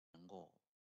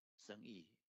生意、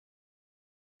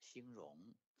兴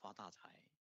荣、发大财，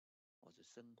或者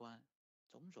升官，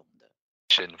种种的。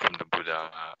From the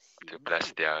Buddha to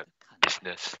bless their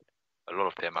business. A lot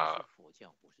of them are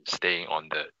staying on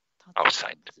the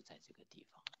outside,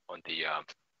 on the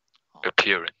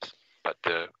appearance, but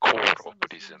the core of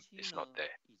Buddhism is not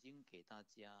there.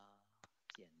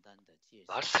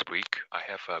 Last week, I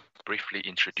have briefly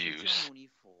introduced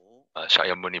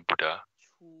Shakyamuni Buddha,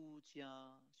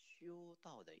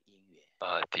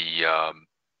 the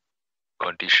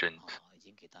conditions.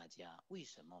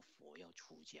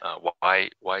 Why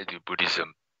do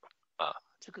Buddhism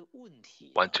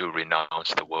want to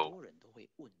renounce the world?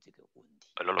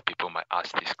 A lot of people might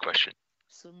ask this question.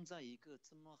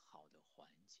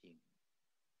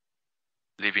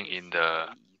 Living in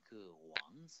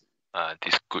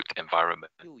this good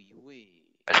environment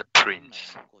as a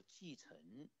prince,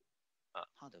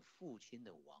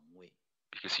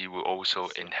 because he will also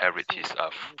inherit his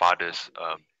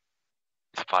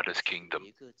father's kingdom.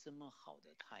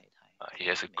 He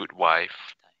has a good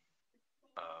wife.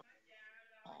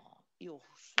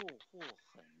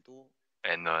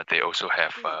 And they also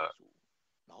have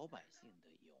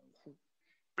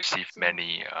received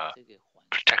many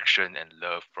protection and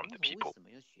love from the people.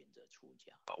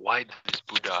 But why does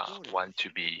Buddha want to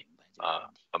be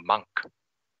a monk?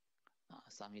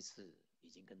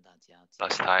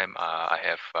 Last time I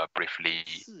have briefly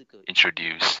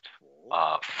introduced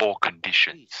 4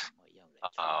 conditions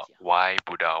why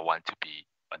Buddha wants to be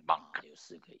a monk.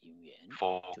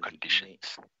 4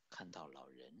 conditions.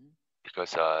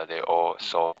 Because they all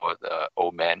saw the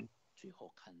old man,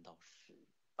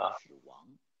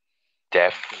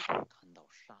 death,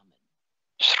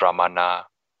 Shramana,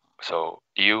 so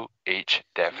ill, age,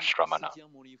 death, Shramana,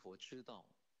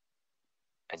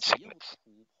 and sickness.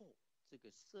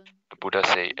 The Buddha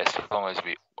say, as long as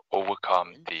we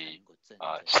overcome the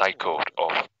cycle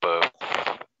of birth,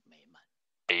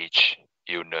 age,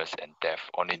 illness, and death,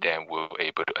 only then we'll be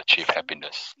able to achieve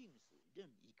happiness.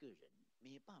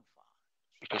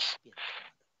 Because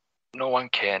no one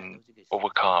can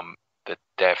overcome the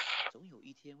death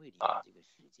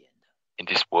in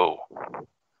this world.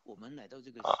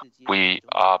 We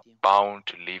are bound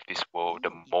to leave this world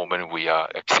the moment we are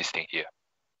existing here.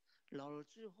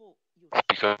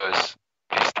 Because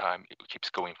this time it keeps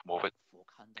going forward.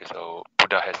 So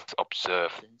Buddha has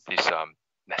observed this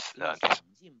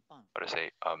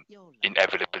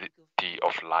inevitability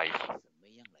of life.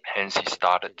 Hence, he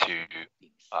started to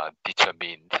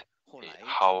determine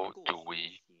how do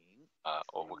we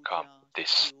overcome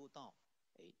this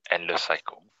endless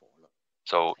cycle.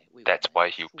 So that's why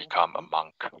he will become a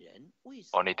monk.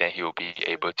 Only then he will be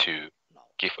able to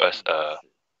give us a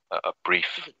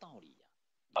brief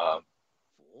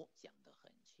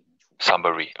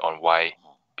summary on why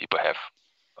people have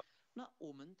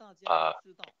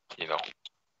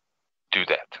do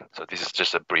that. So this is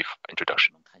just a brief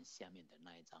introduction.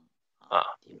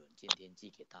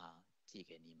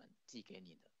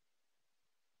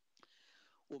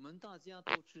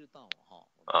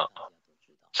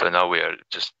 So now we are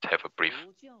just have a brief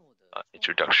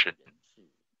introduction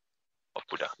of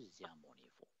Buddha.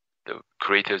 The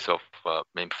creators of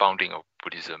main founding of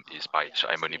Buddhism is by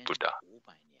Shakyamuni Buddha.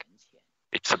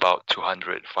 It's about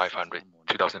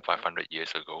 2,500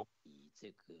 years ago.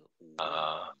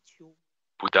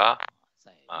 Buddha,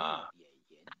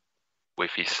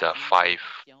 with his five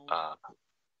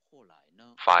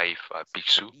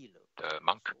bhiksu, the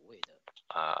monk,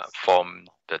 formed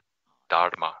the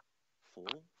Dharma,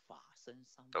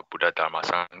 the Buddha Dharma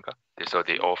Sangha. So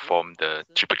they all form the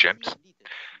Triple Gems.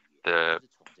 The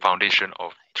foundation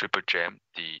of Triple Gem,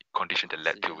 the condition that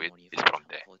led to it, is from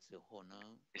there.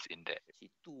 It's in there.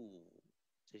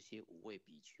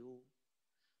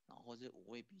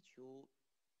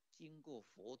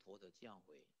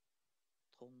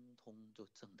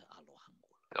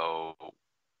 So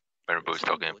Venerable is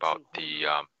talking about the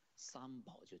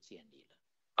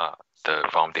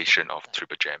foundation of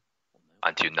Triple Gem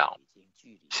until now,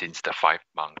 since the 5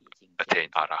 monks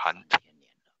attained Arahant.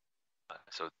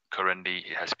 So currently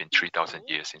it has been 3,000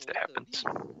 years since that happens.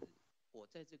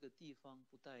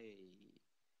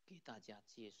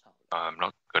 I'm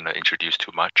not going to introduce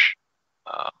too much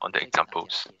on the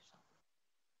examples.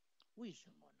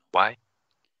 Why?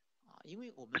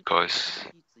 Because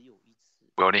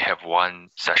we only have 1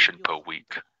 session per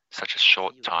week, such a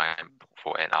short time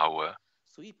for an hour.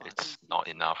 It's not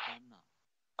enough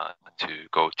to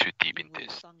go too deep in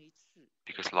this.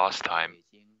 Because last time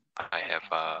I have,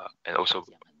 and also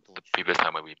the previous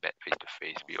time when we met face to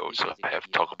face, we also have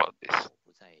talked about this.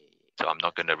 So I'm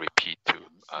not going to repeat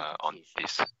on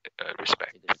this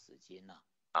respect.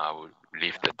 I will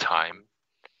leave the time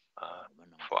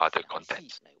for other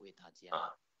contents.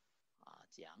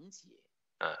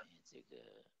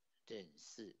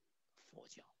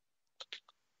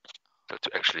 So to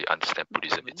actually understand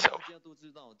Buddhism itself.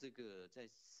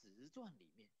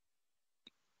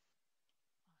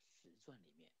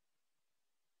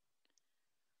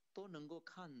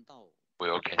 We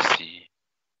all can see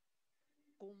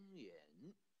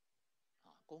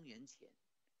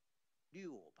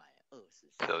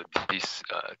so this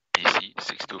BC,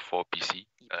 624 BC,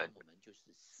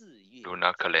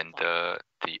 lunar calendar,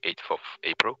 the 8th of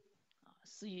April,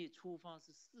 is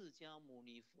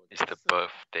the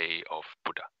birthday of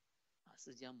Buddha.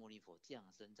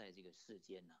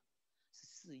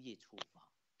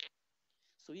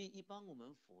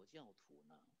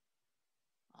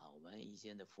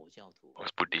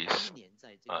 As Buddhists,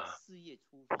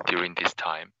 during this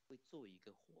time,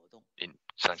 in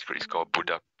Sanskrit it's called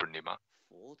Buddha Purnima,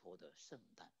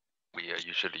 we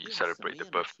usually celebrate the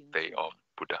birthday of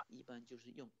Buddha.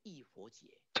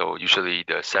 So usually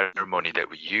the ceremony that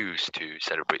we use to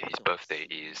celebrate his birthday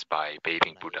is by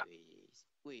bathing Buddha.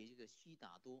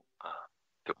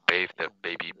 To bathe the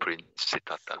baby Prince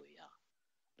Siddhartha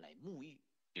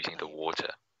using the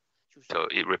water. So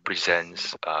it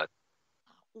represents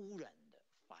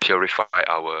purify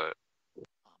our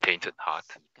tainted heart,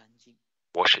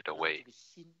 wash it away,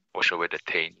 wash away the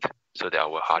taint, so that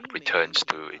our heart returns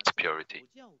to its purity.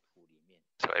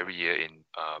 So every year in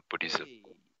Buddhism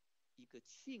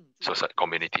society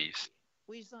communities,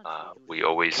 we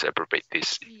always celebrate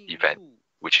this event,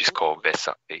 which is called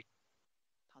Vesak Day.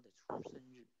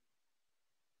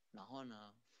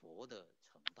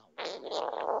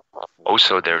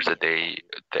 Also, there's a day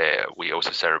that we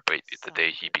also celebrate the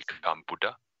day he became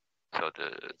Buddha. So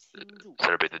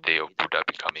celebrate the day of Buddha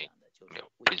becoming,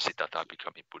 Prince Siddhartha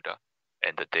becoming Buddha,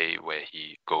 and the day where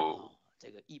he go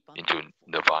into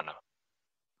Nirvana.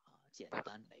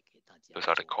 Those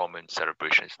are the common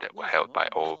celebrations that were held by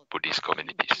all Buddhist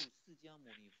communities.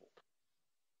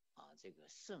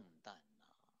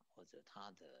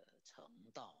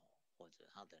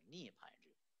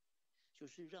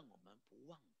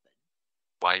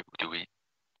 Why do we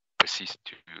persist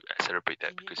to celebrate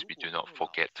that? Because we do not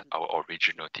forget our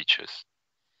original teachers,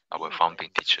 our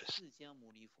founding teachers.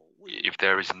 If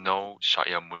there is no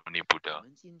Shakyamuni Buddha,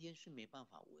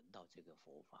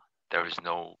 there is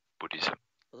no Buddhism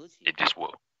in this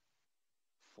world.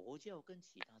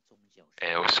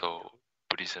 And also,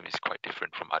 Buddhism is quite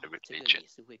different from other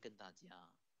religions.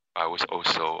 I was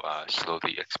also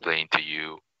slowly explain to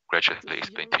you, gradually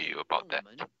explain to you about that.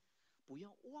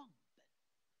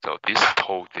 So this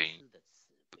whole thing,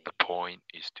 the point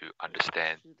is to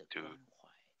understand, to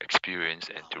experience,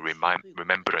 and to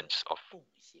remembrance of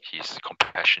his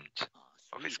compassion,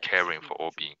 of his caring for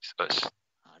all beings, us,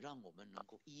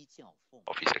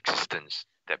 of his existence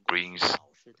that brings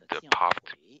the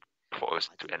path for us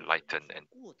to enlighten and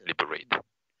liberate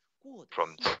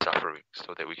from suffering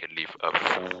so that we can live a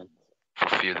full,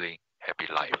 fulfilling, happy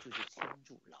life.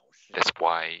 That's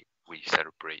why we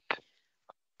celebrate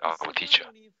our teacher.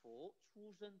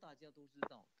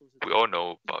 We all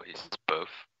know about his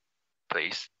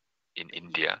birthplace in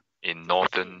India, in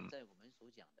northern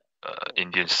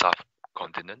Indian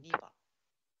subcontinent,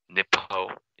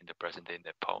 Nepal, in the present-day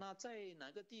Nepal.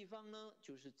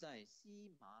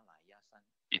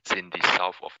 It's in the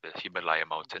south of the Himalaya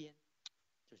mountain.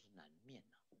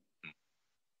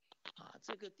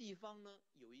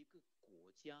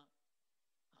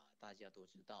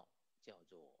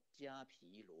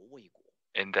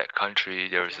 In that country,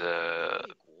 there's a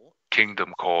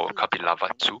kingdom called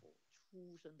Kapilavatsu.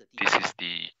 This is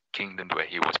the kingdom where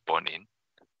he was born in,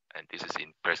 and this is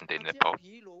in present-day Nepal.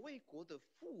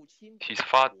 His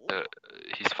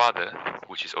father,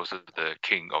 which is also the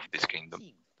king of this kingdom,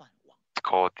 is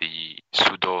called the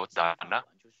Sudodana.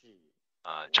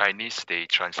 Chinese, they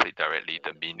translate directly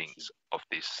the meanings of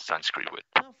this Sanskrit word.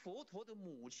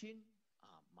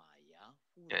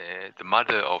 The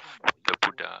mother of the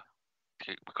Buddha,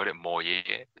 we call it Moye,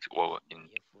 or in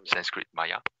Sanskrit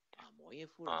Maya.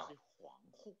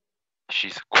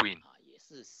 She's queen,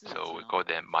 so we call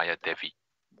them Maya Devi,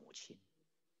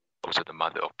 also the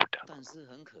mother of Buddha.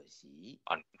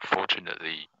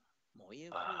 Unfortunately,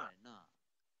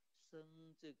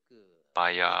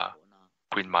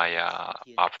 Queen Maya,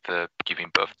 after giving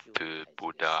birth to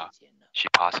Buddha, she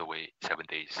passed away 7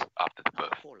 days after the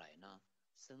birth.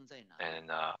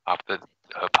 And after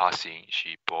her passing,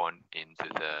 she born into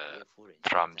the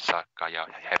Tramsakaya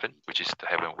heaven, which is the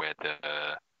heaven where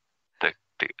the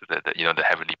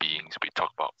heavenly beings we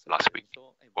talked about last week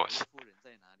was.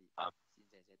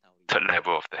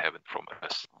 level of the heaven from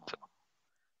us.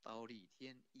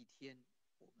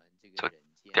 So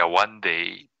there one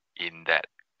day in that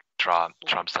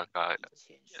Tramsaka,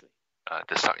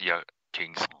 the Sakya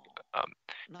king's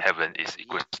heaven is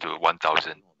equal to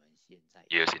 1,000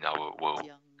 years in our world.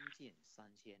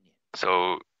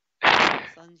 So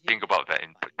think about that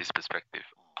in this perspective.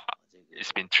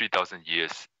 It's been 3,000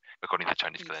 years, according to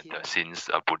Chinese calendar, since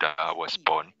Buddha was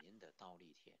born.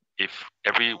 If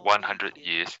every 100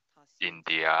 years in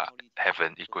their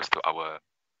heaven equals to our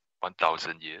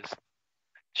 1,000 years,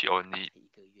 she only...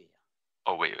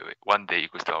 Oh, wait. 1 day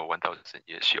equals to our 1,000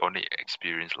 years. She only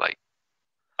experienced like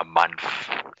a month,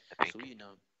 I think,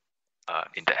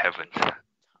 in the heaven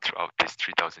throughout this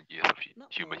 3,000 years of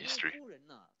human history.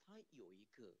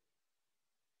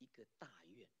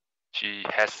 She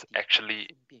actually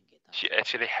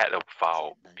had a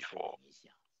vow before.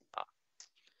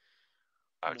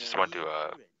 I just want to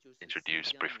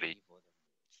introduce briefly.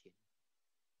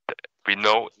 We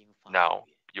know now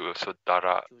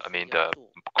Yasodhara, the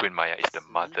Queen Maya is the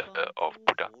mother of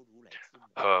Buddha.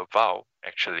 Her vow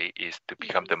actually is to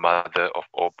become the mother of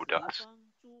all Buddhas.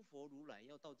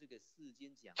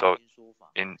 So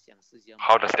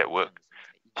how does that work?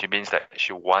 She means that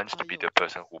she wants to be the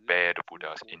person who bear the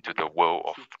Buddhas into the world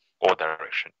of all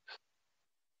directions.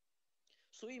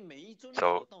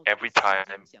 So every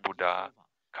time Buddha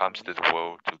comes to the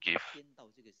world to give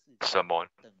sermon,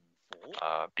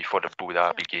 before the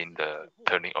Buddha begin the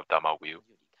turning of Dharma wheel,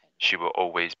 she will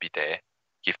always be there,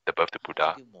 give the birth to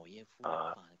Buddha,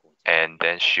 and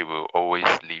then she will always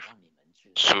leave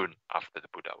soon after the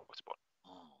Buddha was born.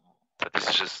 So this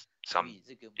is just some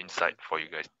insight for you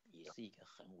guys.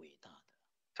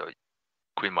 So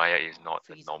Queen Maya is not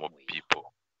a normal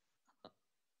people.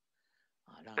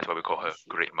 That's why we call her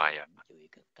Great Maya.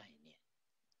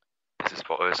 This is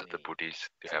for us, the Buddhists,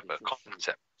 to have a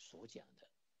concept.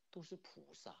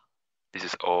 This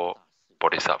is all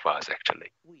bodhisattvas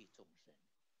actually.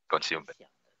 Consumer.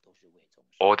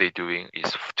 All they're doing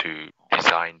is to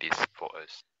design this for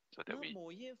us so that we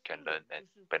can learn and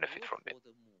benefit from it.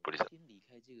 Buddhism.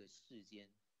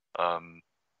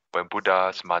 When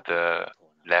Buddha's mother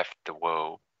left the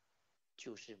world,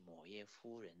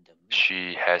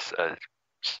 she has a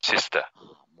sister.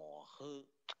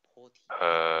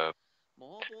 Her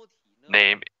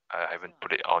name, I haven't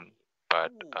put it on,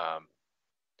 but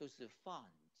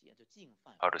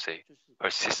how to say?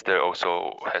 Her sister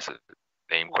also has a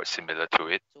name quite similar to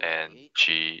it, and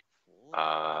she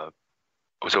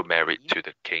also married to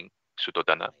the king,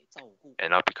 Suddhodana,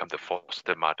 and now become the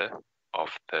foster mother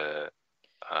of the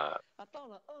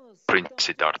Prince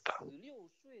Siddhartha.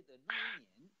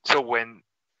 So when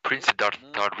Prince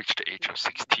Siddhartha reached the age of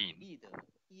 16,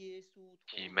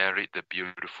 he married the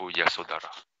beautiful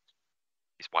Yasodhara,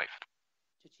 his wife,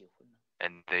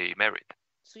 and they married.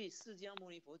 So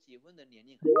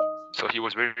he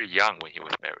was very, very young when he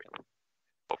was married.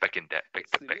 Or back in that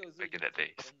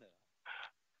days.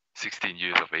 16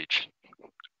 years of age.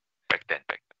 Back then.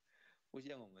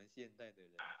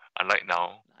 Unlike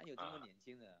now,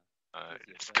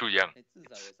 it's too young.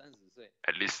 It's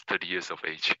at least 30 years of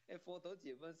age.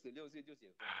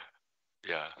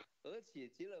 Yeah.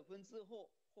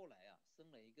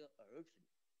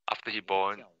 After he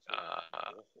born,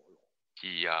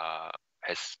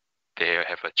 they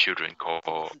have a children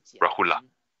called Rahula.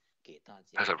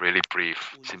 That's a really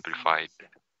brief, simplified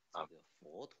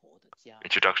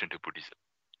introduction to Buddhism,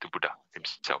 to Buddha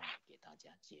himself.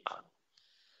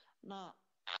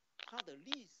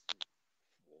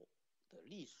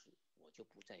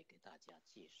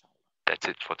 That's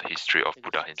it for the history of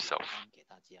Buddha himself.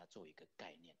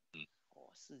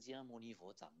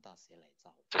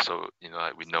 So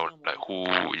we know who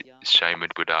is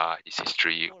Shaimon Buddha, his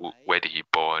history, where did he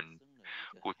born,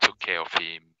 who took care of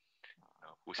him,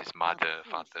 who's his mother,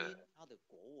 father,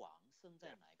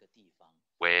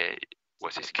 where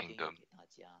was his kingdom.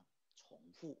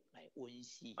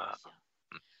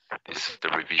 This is the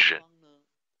revision.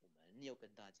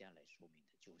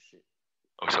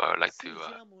 Also, I would like to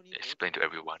explain to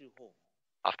everyone,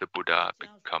 after Buddha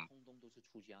become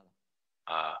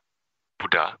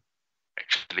Buddha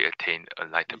actually attained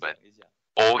enlightenment,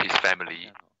 all his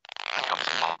family becomes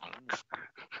monks.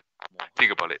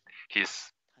 Think about it.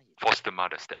 His foster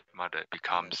mother, stepmother,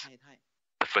 becomes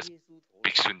the first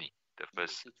bhikshuni, the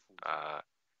first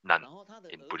nun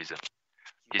in Buddhism.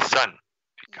 His son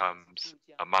becomes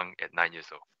a monk at 9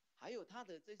 years old.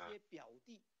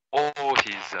 All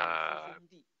his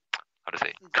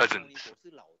cousins,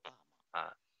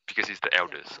 because he's the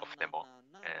eldest of them all.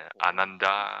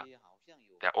 Ananda,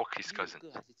 they're all his cousins.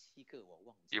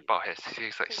 He about has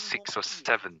 6 or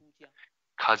 7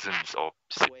 cousins or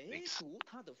siblings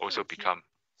also become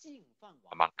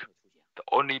a monk. The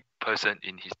only person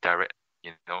in his direct,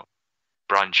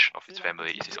 branch of his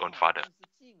family is his own father.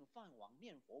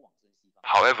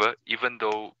 However, even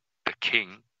though the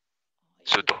king,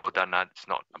 Suddhodana, is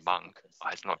not a monk, or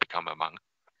has not become a monk,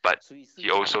 but he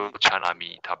also chant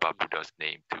Amitabha Buddha's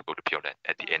name to go to Pure Land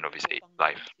at the end of his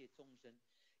life.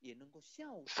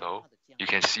 So you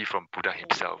can see from Buddha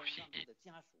himself, he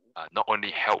not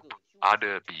only help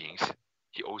other beings,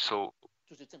 he also,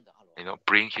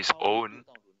 bring his own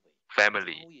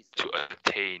family to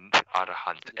attain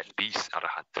Arahant, at least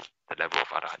Arahant, the level of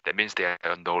Arahant. That means they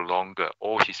are no longer,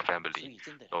 all his family,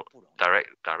 no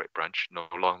direct branch, no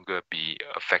longer be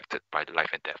affected by the life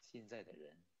and death.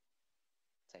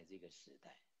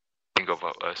 Think of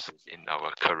us in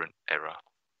our current era.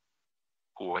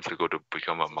 Who wants to go to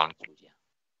become a monk?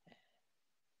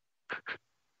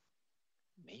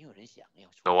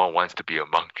 No one wants to be a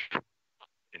monk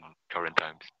in current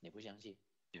times.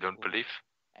 You don't believe?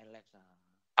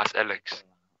 Ask Alex.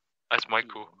 Ask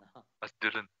Michael. Ask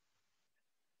Dylan.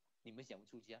 Do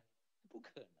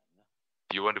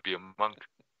you want to be a monk?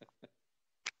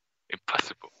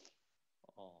 Impossible.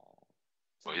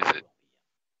 Or is it?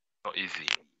 Not easy.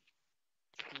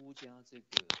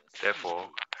 Therefore,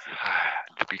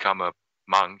 to become a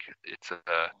monk,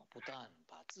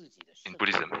 in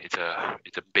Buddhism, it's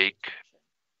a big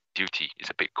duty. It's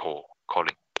a big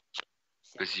calling.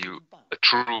 Because a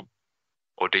true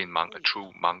ordained monk, a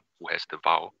true monk who has the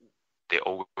vow, they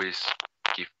always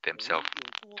give themselves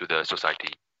to the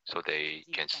society so they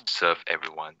can serve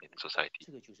everyone in the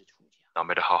society. No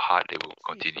matter how hard, they will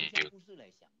continue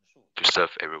to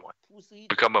serve everyone.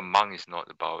 Become a monk is not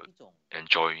about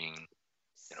enjoying,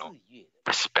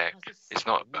 respect. It's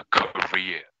not a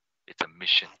career. It's a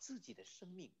mission.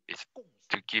 It's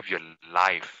to give your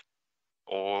life,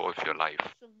 all of your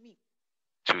life,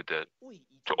 to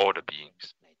all the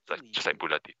beings, just like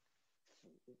Buddha did,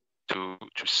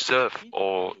 to serve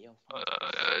all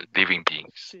living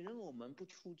beings.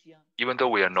 Even though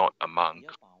we are not a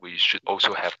monk, we should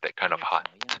also have that kind of heart.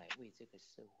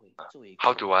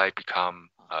 How do I become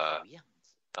a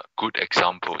good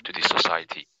example to the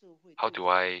society? How do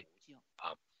I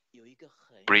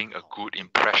bring a good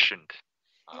impression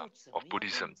of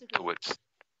Buddhism towards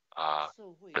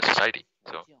the society?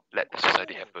 So let the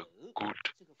society have a good,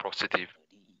 positive,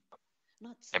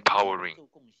 empowering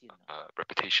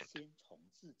reputation.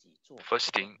 The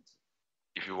first thing,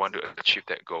 if you want to achieve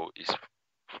that goal, is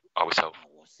ourselves.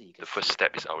 The first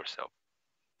step is ourselves.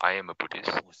 I am a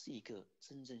Buddhist.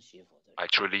 I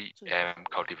truly am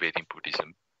cultivating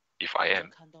Buddhism. If I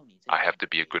am, I have to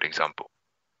be a good example.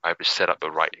 I have to set up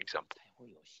a right example.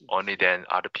 Only then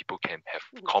other people can have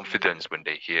confidence when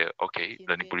they hear, okay,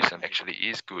 learning Buddhism actually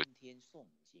is good.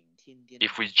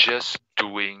 If we just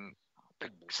doing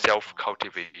the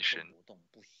self-cultivation,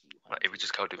 if we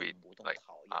just cultivate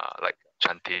like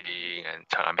chanting and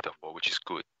chant Amitabha, which is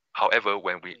good. However,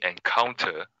 when we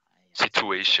encounter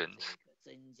situations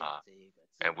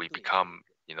and we become,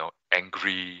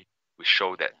 angry, we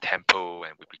show that temper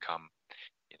and we become,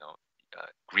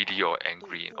 greedy or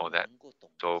angry and all that.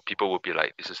 So people will be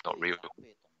like, this is not real.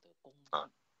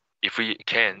 If we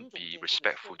can be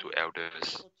respectful to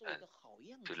elders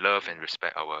and to love and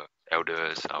respect our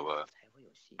elders, our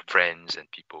friends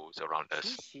and people around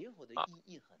us,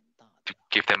 to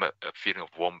give them a feeling of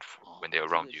warmth when they're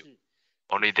around you,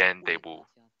 only then they will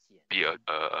be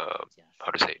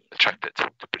attracted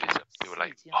to Buddhism. They were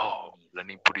like, oh,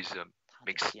 learning Buddhism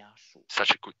makes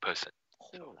such a good person.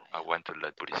 So I want to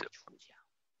learn Buddhism.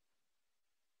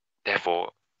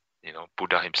 Therefore,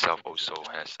 Buddha himself also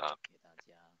has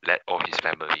led all his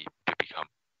family to become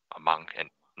a monk, and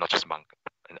not just monk,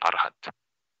 an arahant.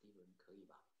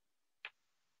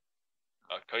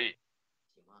 可以，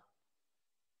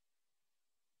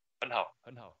很好，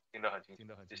听得很清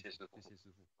楚，谢谢师父。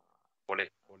我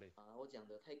累。我讲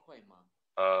得太快吗？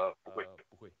不会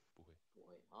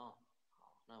啊。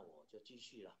好，那我就继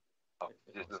续了。好，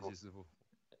谢谢师父。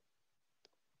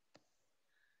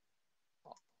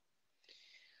好，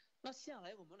那下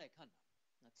来我们来看，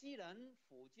那既然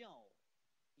佛教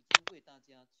已经为大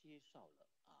家介绍了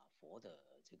佛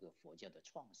教的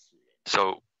创始人。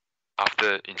So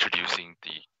after introducing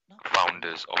the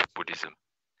founders of Buddhism,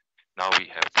 now we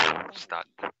have to start.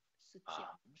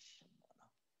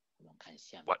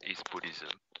 What is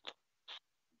Buddhism?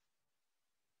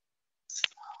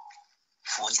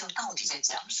 佛教到底在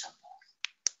讲什么？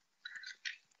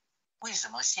为什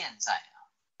么现在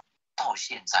到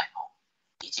现在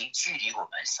已经距离我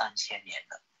们3000年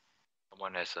了？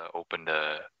 Someone has opened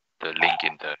the link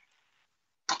in the.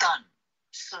 不但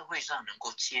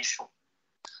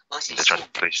The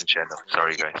translation channel.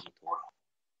 Sorry, guys.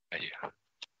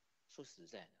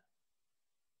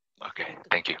 Okay,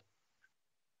 thank you.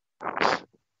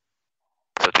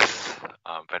 So this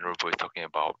Venerable is talking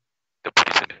about the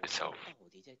Buddhism itself.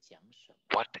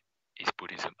 What is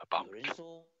Buddhism about?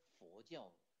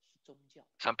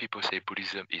 Some people say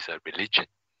Buddhism is a religion.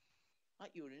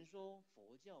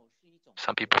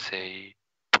 Some people say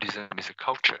Buddhism is a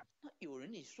culture.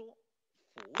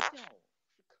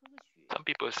 Some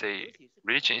people say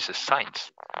religion is a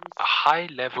science, a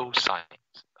high-level science,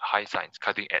 high science,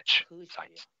 cutting-edge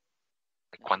science,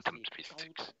 like quantum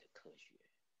physics.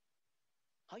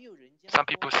 Some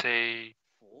people say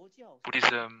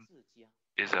Buddhism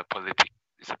is a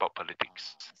it's about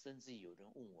politics,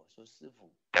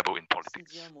 dabble in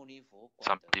politics.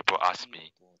 Some people ask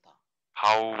me,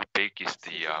 how big is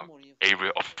the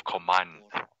area of command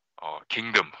or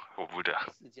kingdom for Buddha?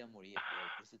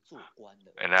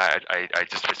 And I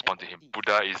just respond to him,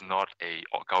 Buddha is not a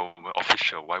government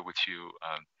official. Why would you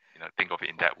think of it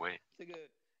in that way?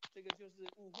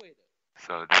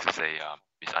 So this is a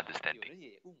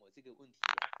misunderstanding.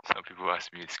 Some people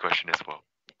ask me this question as well.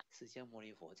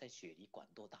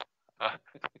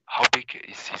 How big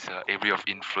is his area of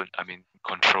influence,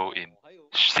 control in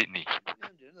Sydney?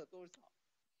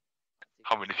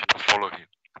 How many people follow him?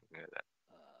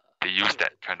 They use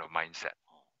that kind of mindset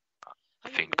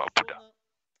to think about Buddha.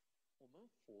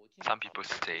 Some people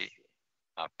say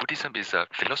Buddhism is a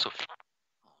philosophy.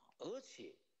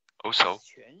 Also,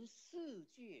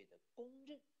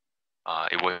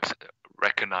 it was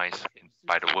recognized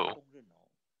by the world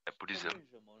that Buddhism,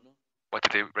 what do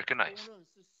they recognize?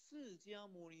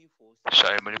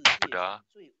 Shakyamuni Buddha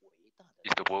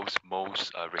is the world's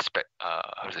most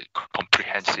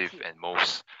comprehensive and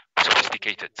most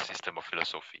sophisticated system of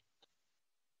philosophy.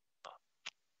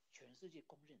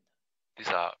 These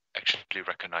are actually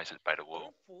recognized by the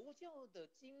world.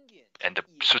 And the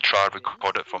sutra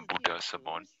recorded from Buddha's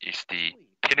sermon is the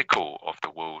pinnacle of the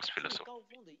world's philosophy.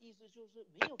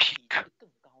 The peak.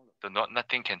 So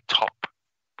nothing can top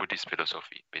Buddhist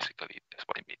philosophy, basically. That's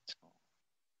what it means.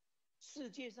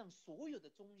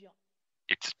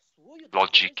 Its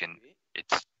logic and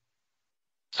its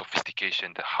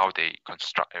sophistication, how they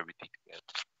construct everything together.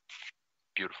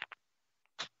 Beautiful.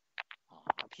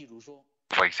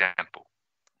 For example,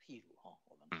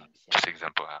 just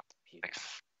example.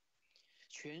 Next.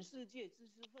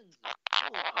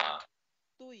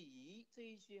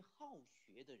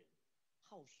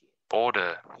 All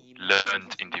the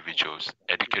learned individuals,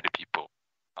 educated people,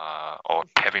 or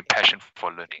having passion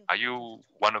for learning. Are you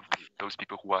one of those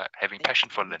people who are having passion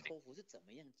for learning?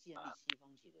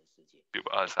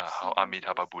 People ask how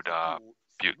Amitabha Buddha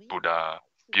built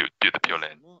the Pure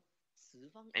Land.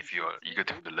 If you're eager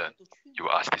to learn, you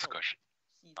will ask this question.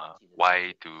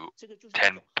 Why do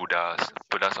 10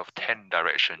 Buddhas of 10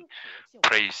 directions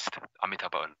praised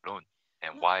Amitabha alone?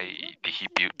 And why did he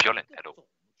build Pure Land at all?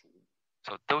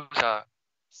 So those are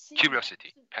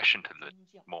curiosity, passion to learn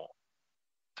more.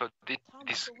 So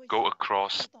this go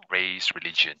across race,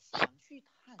 religion.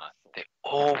 They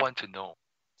all want to know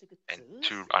and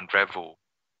to unravel,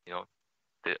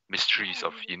 the mysteries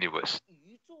of universe.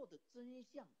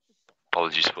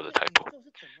 Apologies for the typo.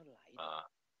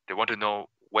 They want to know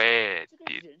where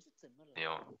did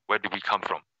we come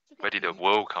from? Where did the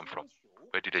world come from?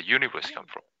 Where did the universe come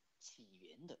from?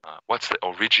 What's the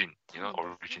origin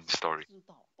story?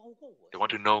 They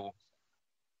want to know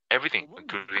everything,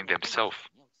 including themselves.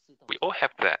 We all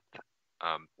have that.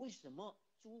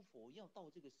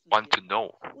 Want to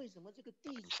know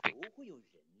instinct.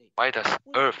 Why does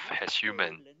Earth has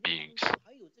human beings?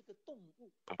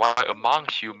 Why among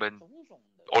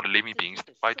all the living beings,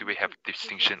 why do we have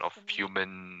distinction of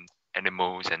human,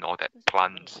 animals, and all that,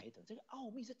 plants?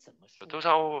 So those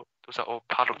are all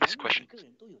part of this question.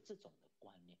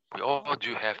 We all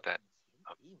do have that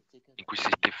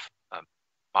inquisitive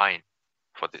mind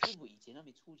for this,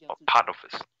 or part of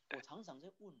us.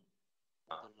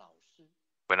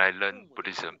 When I learned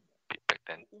Buddhism back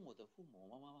then,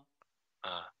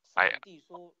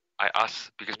 I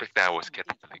asked, because back then I was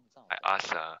Catholic, I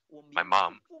asked my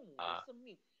mom,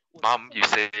 Mom, you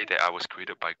say that I was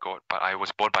created by God, but I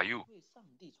was born by you.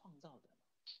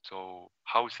 So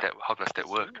how does that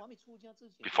work?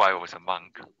 Before I was a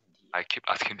monk, I keep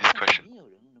asking this question.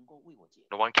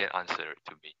 No one can answer it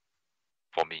to me.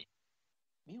 For me.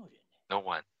 No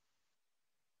one.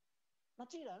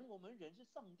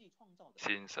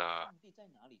 Since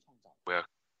we are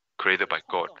created by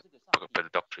God, by the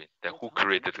doctrine, then who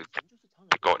created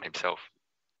the God himself?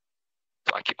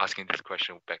 So I keep asking this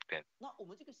question back then. 那我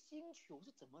们这个星球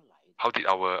是怎么来的？ How did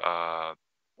our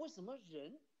为什么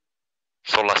人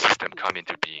solar system 有 come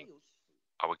into 生 being? 有死？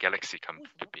 Our galaxy come 为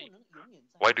什 into 么不 being? 能永远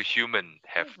在 Why 一 do 起？ humans 为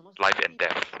have 什么 life 上 and 帝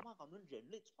death? 把我们人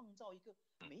类创造一个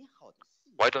美好的世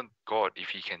Why 界？ don't God, if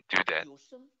He can do that, 有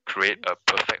生 create 有 a 死，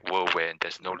 perfect world where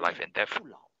there's no 永 life 远 and death? 不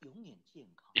老，永远健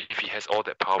康。 If He has all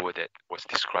that power that was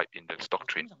described in the 我成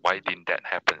doctrine, 长 why 过这个 didn't that 问题，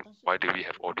 happen? 但是 Why do 没 we 有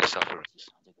have 人 all 能 this 够解 sufferance?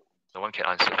 答这个问题。 No one can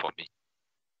answer for me.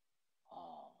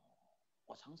 哦，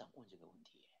我常常问这个问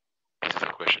题， This is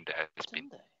a question that has 真 been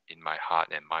的。 in my heart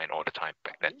and mind all the time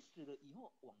back then. 人死了以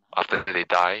后往哪里 After they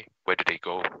die, where do they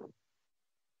go?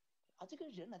 啊？这个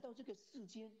人来到这个世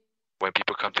间， When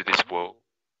people come to this world,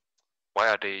 why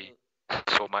are they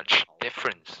so much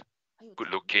difference? 还有 Good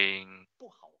长得 looking, 不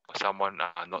好 or 看。 someone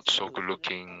not 为什 so 么 good 有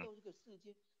些人来 looking, 到这个世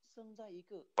间，生在一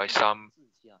个 why 富 some 之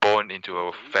家， born into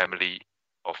a 过着一个 family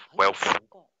of 很有 wealth, 福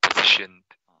报 position,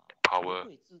 啊 power, 富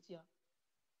贵之家，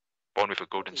 born with a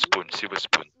过 golden 着一个 spoon, 很 silver 好的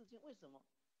spoon? 世界？为什么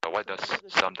But why 生 does 在这个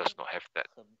some 世 does 间 not have that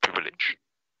很 privilege?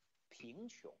 贫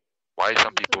穷？ Why 甚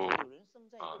some 至 people 有人生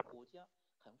在一个国家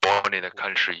很富 born 裕 in 的 a 国家，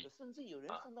 country 甚至有人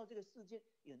生到这个世界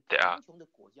很 that are 贫穷的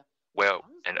国家。我 well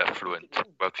常 and 常问这 affluent, 个问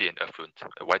题， wealthy and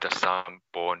affluent? Why does some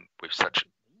born with such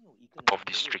没有一个人能够为我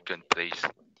poverty-stricken 解答 place? 这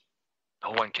个问题 No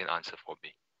one can answer for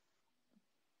me.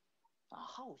 啊！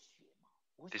好学嘛，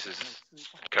我 This 想 is 要知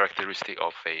道 characteristic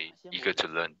of a 啊，像 eager 我 to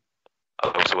以 learn. 前 I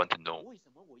also want to know, 为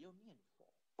什么我要念佛？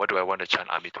 why do I want to chant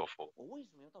Amitabha? 我为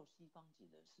什么要到西方极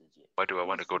乐世界？ Why do I 为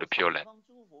want to 什 go 么 to Pure 西 Land? 方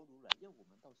诸佛如来要我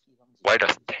们到西方极 Why 乐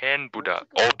does 世界？ 10 Buddha, 我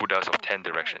这个 all 很 Buddhas of 要 10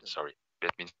 知道 directions, 的。 sorry,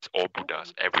 that means all 如果 Buddhas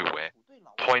你不清 everywhere, 楚，对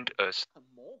老 point 师 us, 很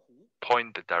模糊，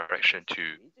 point the 那 direction 你 to,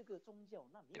 学这个宗教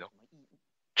那没 you 有 know, 什么意义。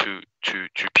 to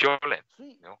Pure Land. 所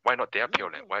以 You know, why not 我 their 要 Pure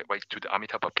Land? 用 Why 你的 to the 心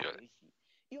Amitabha 去 Pure Land, 学习，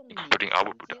用你的 including our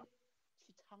时 Buddha? 间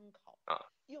去参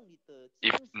考， 用你的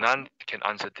If 精神 none can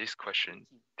answer this 去 question,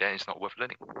 精， then it's not worth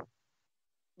learning.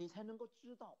 你才能够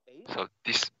知道，哎， So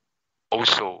this 原来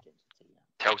also 人是这样。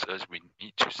 tells us we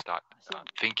need to start 像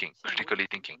thinking, 像我 critically 以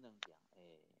前 thinking. 常常讲，哎，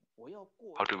我要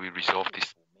过 How 一 do 个 we 很 resolve 幸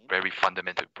these 福美满 very 的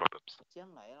fundamental 人生。 problems?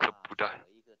 将来 The 啊， Buddha, 娶了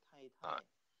一个太太，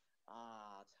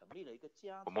啊，成立了一个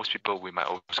家 for 庭， most people, we might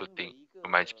also 生了 think, 一个 we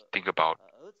might think about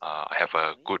儿子， have 我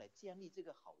a 们要 good, 来建立这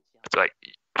个好家。 it's like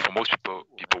for most 所以 people,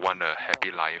 我 people 们 want a 必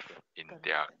须 happy 要 life 有一 in 个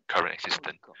their 根， current 要有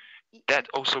existence. 一个一 That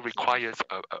个 also 精 requires 神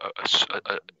a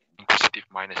让我们明白。 inquisitive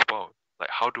mind as well.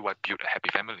 Like, how do I build a happy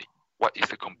family? What is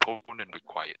the component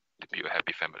required to 一定 build a 要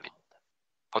happy 知 family? 道的。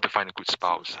 How to find a good 所以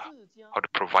spouse? 释迦 How to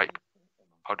牟 provide? 尼佛，我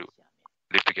们 How 看 to 下面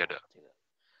live together? 这个，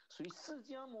所以释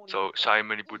迦牟尼 So 佛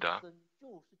Shakyamuni 一 Buddha, 生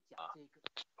就是讲这个。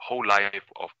 whole life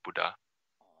of Buddha,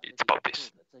 哦， it's 这个 about 宇宙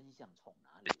this. 的真相从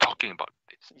哪里 It's 来？ talking about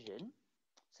this. 人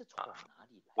是从哪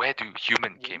里来？ Where do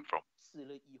human came 人 from? 死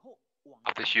了以后往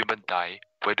After 哪里 human 走？ die,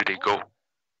 where do they 然后 go?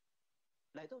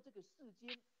 来到这个世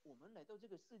间，我们来到这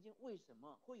个世间，为什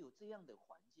么会有这样的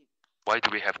环境？ Why do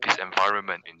we have 我 this 们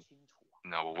environment 很 in, 清楚啊。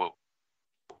 in our world?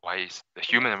 Why is the 我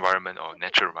human 们 environment or 这个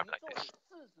natural 宇 environment like 宙 this?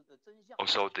 的事实的真相，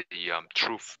 Also, the 我们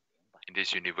truth 明白。 in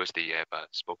this universe, they have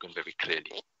spoken very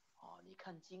clearly. 哦，你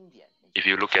看经典，你 If 就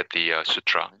you look at the 我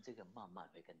sutra, 们这个慢慢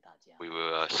会跟大家 we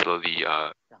will slowly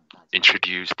让大家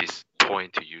introduce this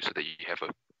point to you so that you have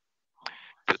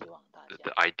希望大 the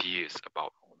家 ideas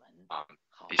about 我们 um,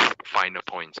 好 these 好地 finer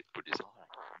points in 好 Buddhism 好来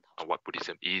探讨。 and what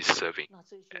Buddhism is serving 那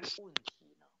这些 as. 问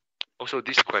题呢？ Also,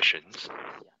 these questions 看下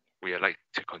面， we would like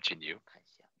to continue. 看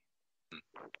下面，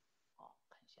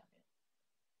看下面。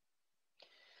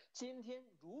今天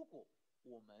如果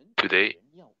我们 Today, 有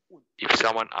人要问， if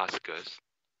someone asks us,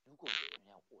 如果有人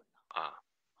要问啊，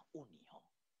问你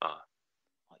哦，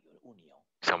有人问你哦，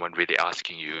 someone really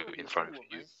asking you 特别 in 是 front 我 of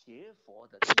you, 们学佛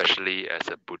的， especially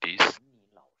as a Buddhist, 男女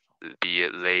老少， be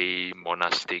it lay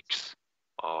monastics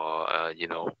or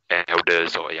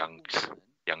elders or 问 youngers,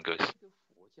 我们这个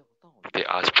佛教到底 they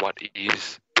ask what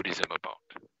is Buddhism about?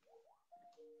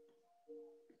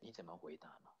 你怎么回答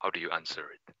呢？ How do you answer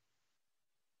it?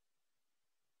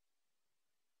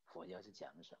 佛教是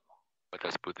讲什么？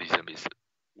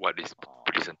 What is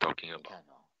Buddhism talking 你 about? 看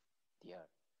哦，第二，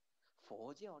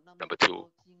佛教那么 Number 多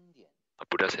two, 经典，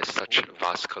 Buddha has such a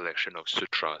vast collection of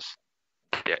sutras.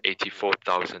 There are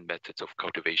 84,000 methods of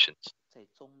cultivations. 在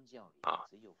宗教里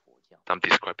只有佛教 Some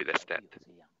describe it as 才 that. 会有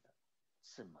这样的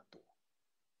这么多。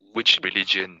 Which 一部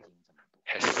religion 圣经这么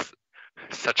多 has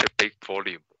such a big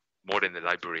volume, more than the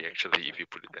library actually, if you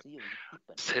put it that. 只有一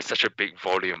本， It has such a big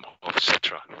volume of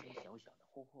sutra. 这小小的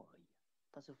厚厚而已。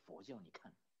但是佛教你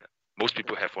看， Most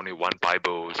people have only one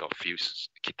Bible or few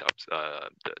kitabs,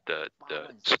 the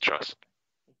sutras.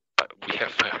 But we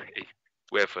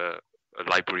have a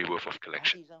library worth of 实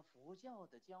collection. 际上佛教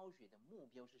的教学的目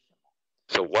标是什么？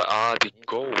 So what are the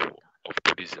goal of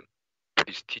Buddhism,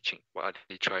 Buddhist teaching? What are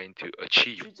they trying to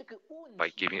achieve by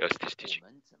giving us this teaching?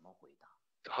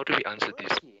 So how do we answer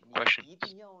these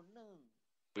questions?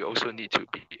 We also need to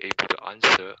be able to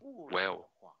answer well.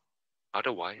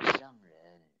 Otherwise,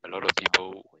 a lot of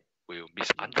people will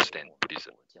misunderstand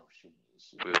Buddhism.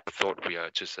 Will thought we are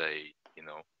just a,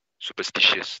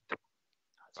 superstitious,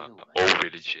 old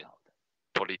religion,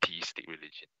 polytheistic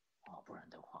religion.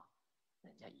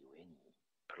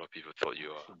 A lot of people thought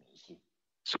you are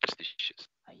superstitious.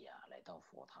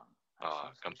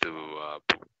 Come to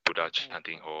Buddha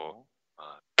chanting hall,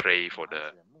 pray for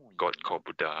the God called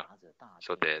Buddha,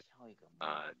 so that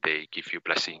they give you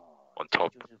blessing on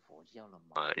top.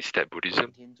 Is that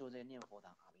Buddhism?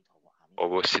 Or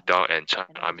we'll sit down and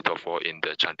chant Amitabha in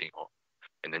the chanting hall,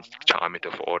 and then chant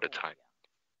Amitabha all the time.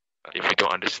 If we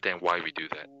don't understand why we do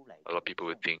that, a lot of people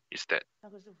will think, is that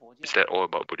all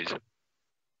about Buddhism?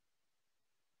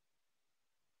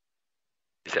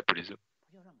 Is that Buddhism?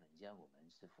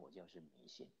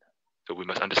 So we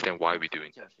must understand why we're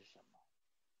doing that.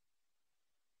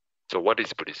 So what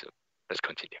is Buddhism? Let's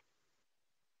continue.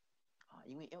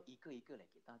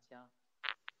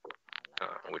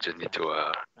 We just need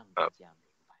to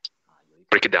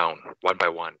break it down one by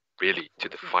one, really, to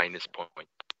the finest point,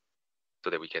 so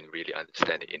that we can really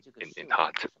understand it in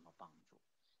heart.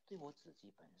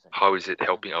 How is it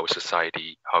helping our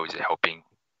society? How is it helping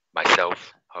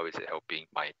myself? How is it helping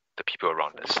the people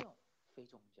around us,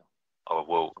 our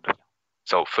world?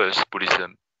 So first,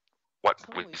 Buddhism, what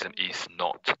Buddhism is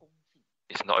not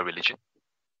a religion.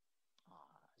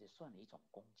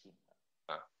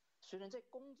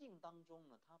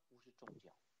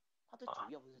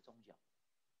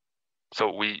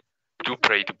 So we do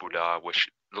pray to Buddha,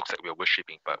 worship, looks like we're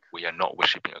worshipping, but we are not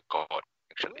worshipping a god,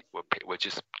 actually. We're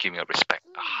just giving a respect,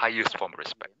 a highest form of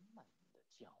respect.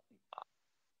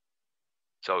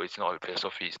 So it's not a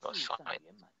philosophy, it's not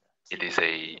science. It is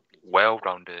a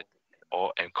well-rounded,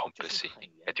 all-encompassing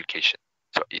education.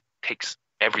 So it takes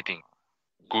everything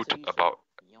good about,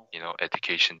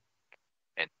 education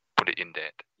and put it in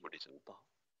that Buddhism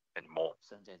and more.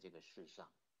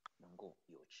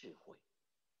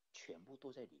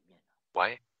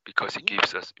 Why? Because it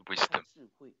gives us wisdom.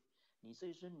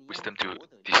 Wisdom to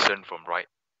discern from right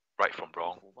from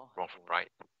wrong, wrong from right,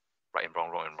 right and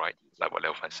wrong, wrong and right, like what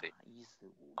Liao Fan said.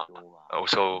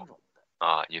 Also,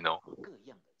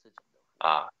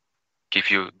 give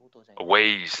you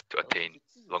ways to attain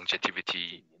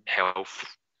longevity, health,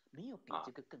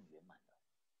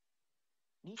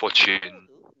 fortune,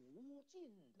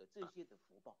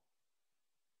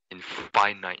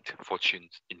 infinite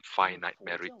fortunes, infinite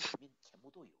merits.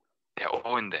 They're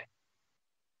all in there.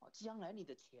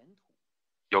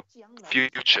 Your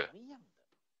future,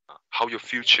 how your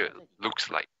future looks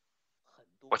like.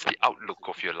 What's the outlook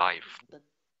of your life?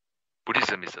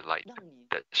 Buddhism is a light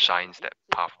that shines that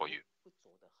path for you,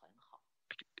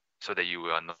 so that you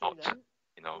are not,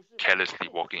 carelessly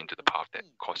walking into the path that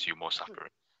causes you more suffering.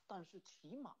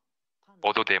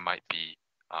 Although there might be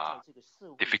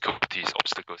difficulties,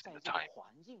 obstacles in the time,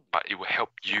 but it will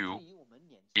help you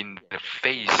in the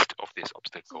face of this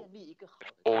obstacle,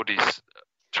 with all these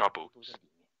troubles.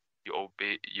 You're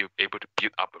able to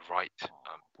build up a right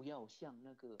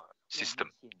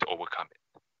system to overcome it,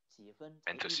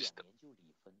 mental system.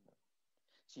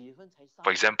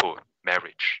 For example,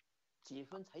 marriage.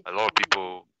 A lot of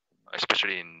people,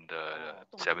 especially in the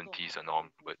 70s and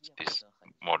onwards, this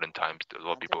modern times, a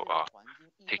lot of people are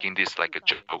taking this like a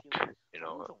joke.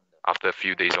 After a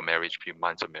few days of marriage, few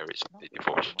months of marriage, they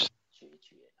divorce.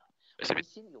 It's a bit,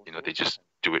 they just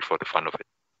do it for the fun of it.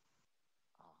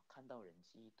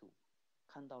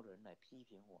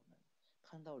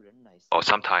 Or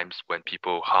sometimes when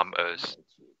people harm us,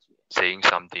 saying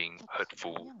something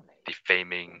hurtful,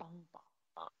 defaming,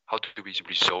 how do we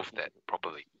resolve that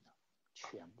properly?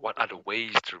 What are the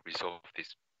ways to resolve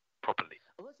this properly?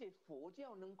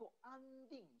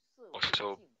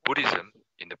 Also, Buddhism,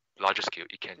 in the larger scale,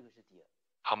 it can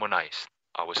harmonize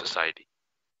our society.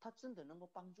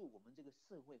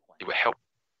 It will help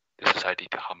the society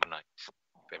to harmonize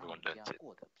if everyone learns it,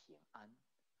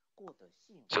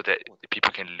 so that the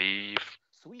people can live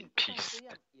in peace,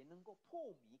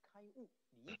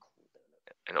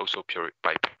 and also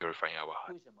by purifying our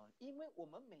heart.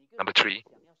 Number 3,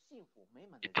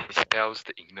 it dispels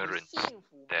the ignorance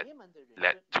that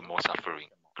led to more suffering,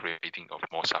 creating of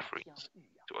more suffering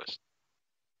to us.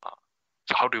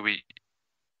 So how do we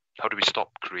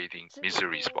stop creating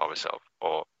miseries for ourselves,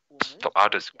 or stop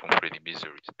others from creating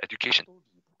miseries? Education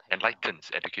enlightens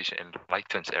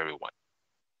everyone.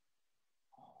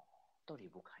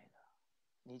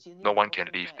 No one can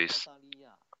live this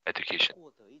education.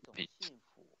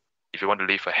 If you want to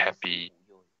live a happy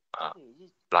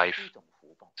life,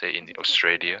 say in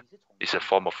Australia, it's a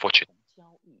form of fortune.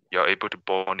 You're able to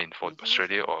born in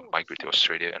Australia or migrate to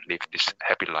Australia and live this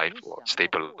happy life or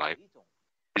stable life.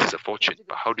 This is a fortune,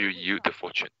 but how do you yield the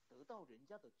fortune?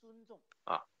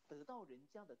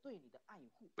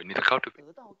 We need to cultivate.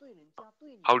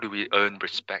 How do we earn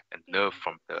respect and love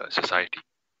from the society?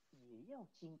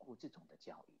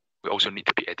 We also need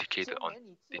to be educated on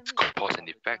its cause and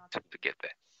effect to get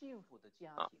there.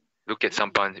 Look at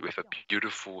someone with a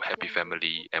beautiful, happy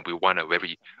family, and we want a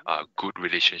very good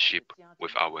relationship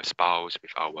with our spouse,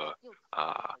 with our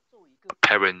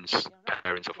parents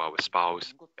of our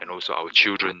spouse, and also our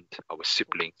children, our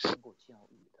siblings.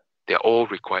 They all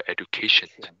require education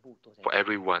for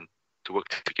everyone to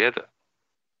work together.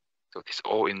 So it's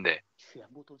all in there.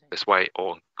 That's why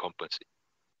all encompassing,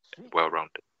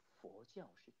 well-rounded.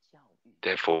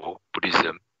 Therefore,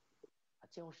 Buddhism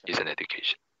is an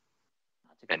education.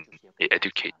 And it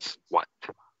educates what?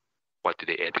 What do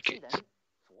they educate?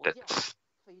 That's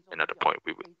another point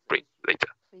we will bring later.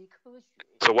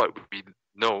 So what we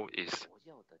know is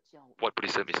what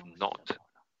Buddhism is not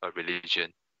a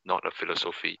religion, not a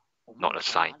philosophy, not a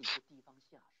science,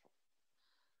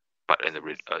 but an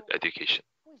education.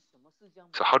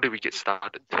 So how do we get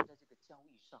started?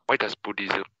 Why does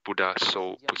Buddha put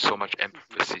so much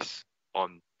emphasis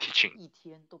on teaching?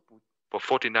 For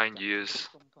 49 years,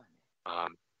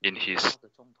 in his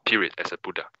period as a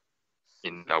Buddha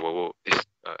in our world,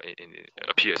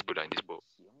 appear as Buddha in this world,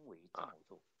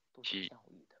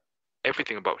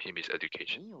 everything about him is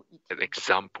education, an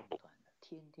example.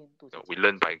 We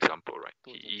learn by example, right?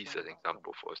 He is an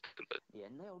example for us to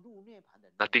learn.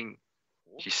 Nothing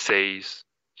he says,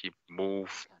 he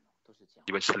moves,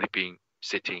 even sleeping,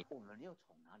 sitting,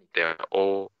 they are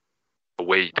all a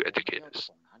way to educate us.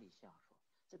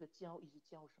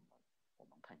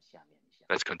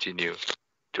 Let's continue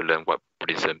to learn what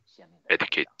Buddhism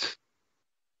educates.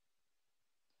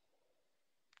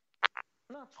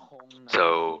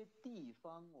 So,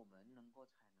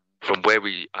 from where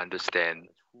we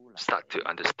start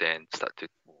to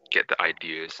get the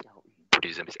ideas,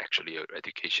 Buddhism is actually an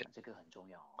education.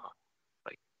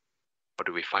 Like, what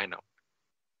do we find out?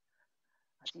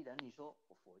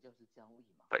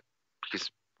 Like, because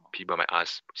people might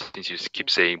ask, since you keep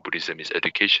saying Buddhism is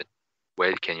education,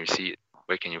 where can you see it?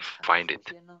 Where can you find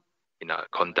it in our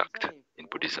conduct in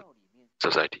Buddhism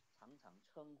society?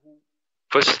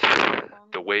 First,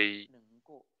 the way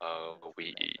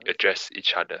we address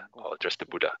each other or address the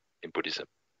Buddha in Buddhism.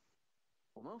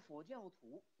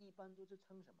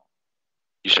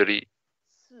 Usually,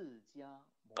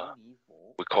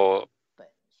 we call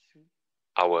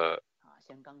our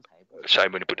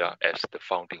Shakyamuni Buddha as the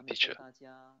founding teacher,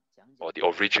 or the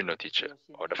original teacher,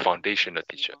 or the foundational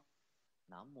teacher.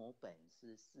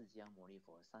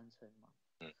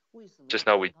 Just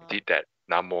now we did that.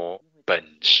 Namo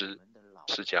Ben Shi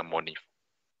释迦牟尼佛.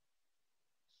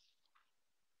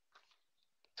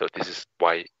 So this is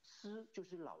why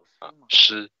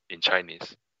Shi in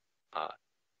Chinese,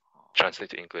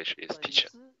 translated to English, is teacher.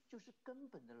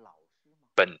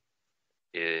 Ben,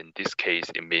 in this case,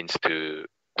 it means to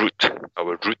root,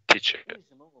 our root teacher.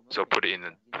 So put it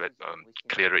in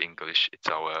clearer English, it's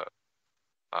our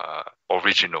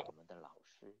original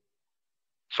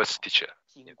first teacher.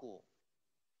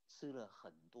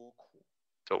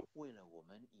 So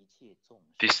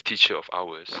this teacher of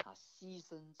ours,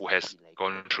 who has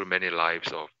gone through many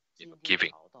lives of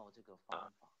giving,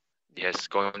 he has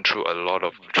gone through a lot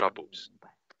of troubles.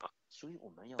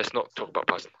 Let's not talk about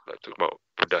past, talk about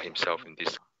Buddha himself in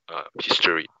this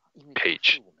history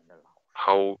page.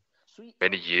 How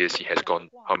many years he has gone,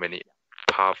 how many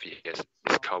paths he has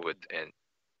discovered and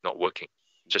not working,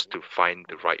 just to find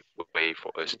the right way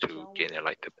for us to gain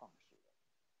enlightenment.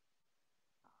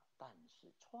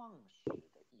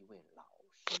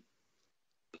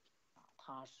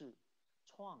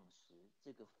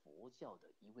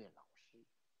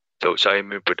 So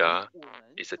Shakyamuni Buddha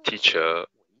is a teacher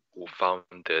who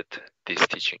founded this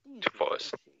teaching for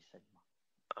us.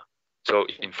 So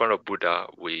in front of Buddha,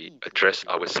 we address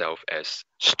ourselves as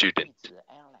student.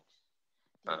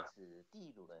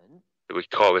 We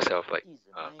call ourselves like,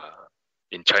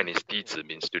 in Chinese, 弟子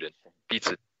means student. 弟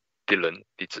子 Dylan,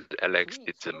 弟子 Alex,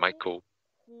 弟子 Michael.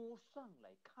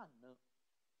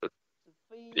 So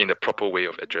in the proper way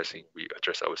of addressing, we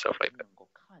address ourselves like that.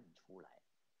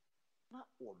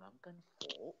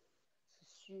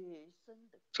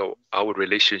 So our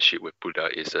relationship with Buddha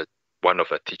is one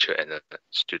of a teacher and a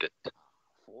student.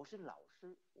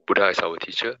 Buddha is our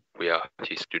teacher, we are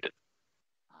his student.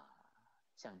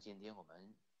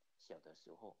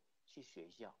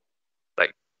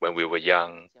 Like when we were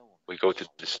young, we go to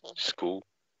the school.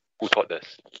 Who taught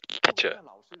us? Teacher.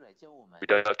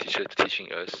 Without teacher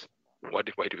teaching us, why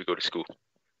do we go to school?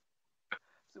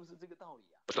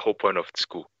 What's the whole point of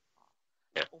school?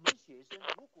 Yeah.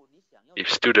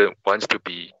 If student wants to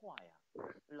be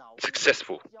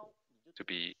successful, to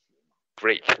be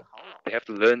great, they have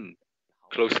to learn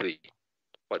closely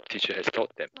what teacher has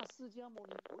taught them.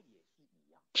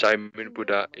 Shakyamuni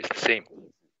Buddha is the same.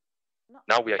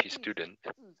 Now we are his student.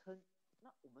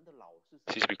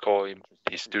 Since we call him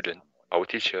his student, our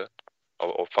teacher,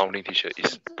 our founding teacher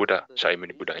is Buddha,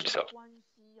 Shakyamuni Buddha himself.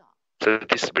 So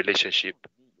this relationship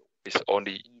is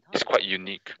quite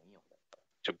unique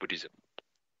to Buddhism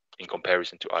in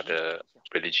comparison to other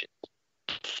religions.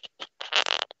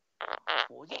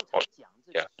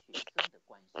 Yeah.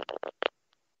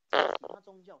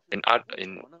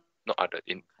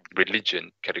 In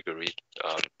religion category,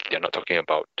 they are not talking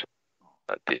about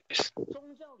this.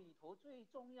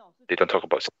 They don't talk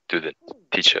about student,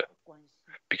 teacher,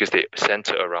 because they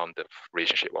center around the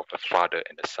relationship of a father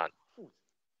and a son,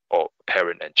 or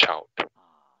parent and child.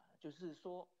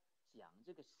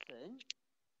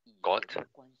 God,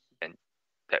 and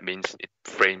that means it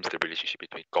frames the relationship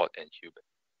between God and human.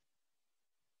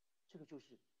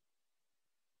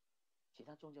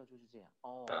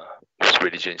 Most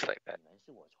religions like that.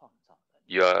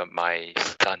 You are my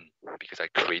son because I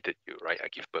created you, right? I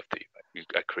give birth to you.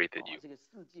 I created you.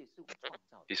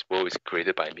 This world is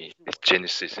created by me. This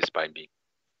Genesis is by me.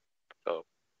 So,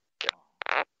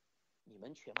 yeah.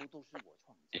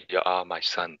 You are my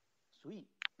son.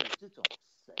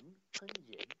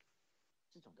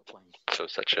 So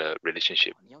such a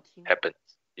relationship happens.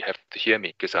 You have to hear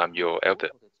me because I'm your elder,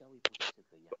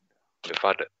 your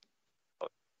father, or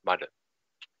mother.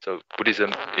 So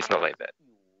Buddhism is not like that.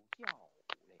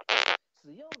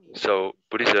 So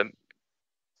Buddhism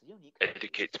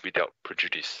educates without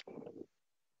prejudice.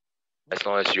 As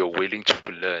long as you're willing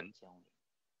to learn,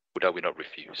 Buddha will not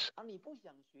refuse.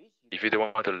 If you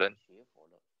don't want to learn,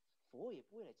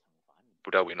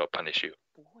 Buddha will not punish you.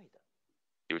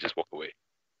 He will just walk away.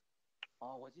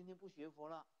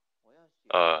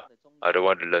 I don't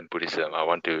want to learn Buddhism. I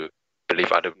want to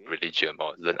believe other religion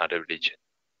or learn other religion.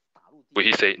 Will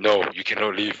he say, no, you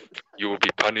cannot leave. You will be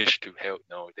punished to hell?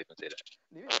 No, they don't say that.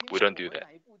 We don't do that.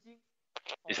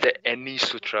 Is there any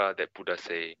sutra that Buddha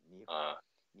say,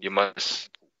 you must,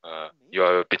 you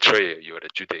are a betrayer, you are a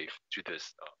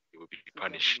Judas, you will be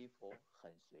punished?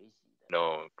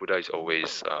 No, Buddha is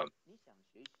always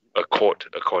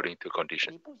according to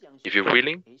condition. If you're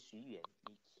willing,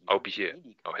 I'll be here,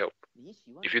 I'll help.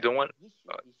 If you don't want,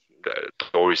 the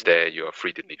door is there, you are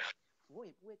free to leave.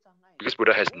 Because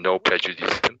Buddha has no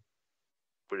prejudice,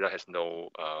 Buddha has no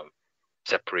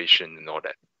separation and all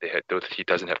that. He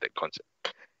doesn't have that concept.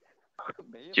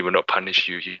 He will not punish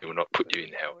you, he will not put you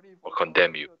in hell or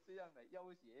condemn you.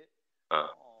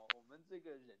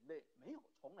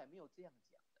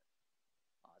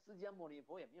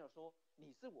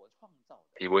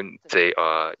 He wouldn't say,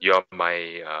 you are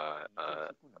my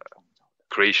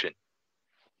creation.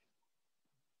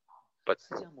 But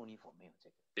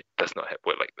it does not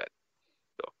work like that.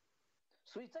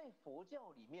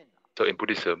 So in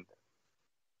Buddhism,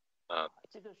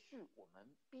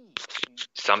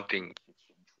 something,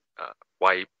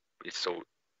 why it's so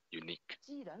unique.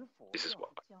 This is why.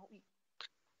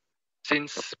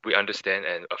 Since we understand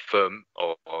and affirm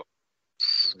or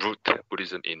root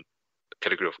Buddhism in the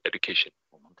category of education,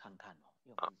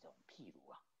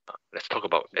 let's talk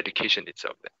about education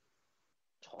itself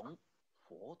then.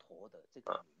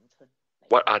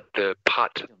 What are the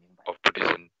part of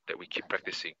Buddhism that we keep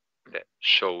practicing that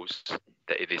shows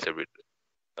that it is a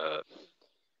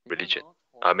religion?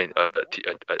 I mean,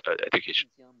 education.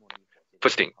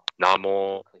 First thing,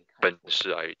 Namo Ben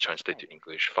Shi, I translate to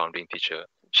English, founding teacher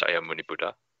Shakyamuni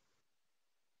Buddha.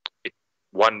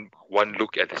 One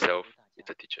look at itself, it's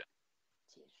a teacher.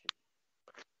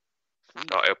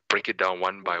 Now I'll break it down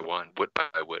one by one, word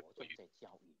by word for you,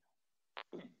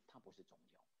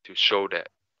 to show that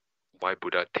why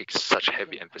Buddha takes such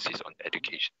heavy emphasis on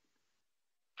education.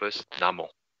 First, Namo.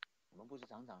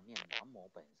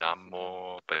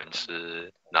 Namo Ben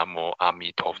Shi, Namo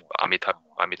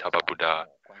Amitabha Buddha,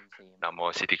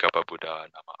 Namo Siddhikapa Buddha,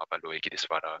 Namo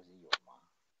Avalokitesvara.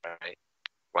 Right?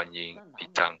 Wan Ying, Li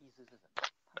Zhang.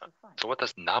 So what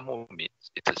does Namo mean?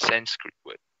 It's a Sanskrit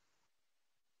word.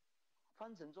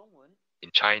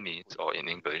 In Chinese or in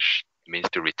English, it means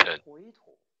to return.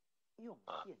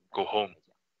 Go home.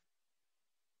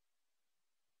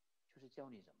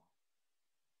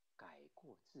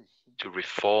 to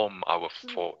reform our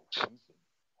thoughts,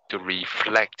 to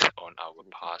reflect on our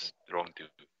past wrongdoings,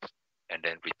 and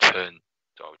then return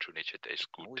to our true nature that is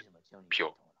good,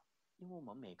 pure.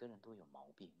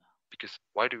 Because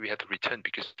why do we have to return?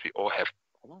 Because we all have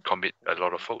commit a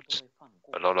lot of faults,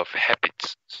 a lot of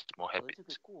habits, small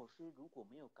habits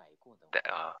that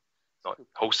are not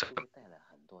wholesome.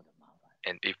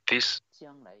 And if these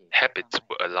habits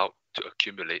were allowed to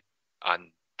accumulate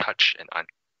untouched and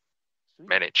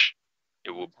unmanaged,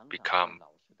 it will become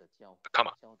a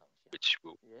karma, which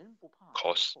will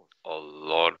cause a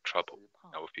lot of trouble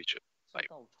in our future life.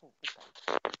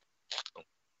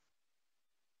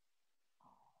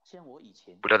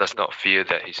 Buddha does not fear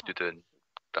that his student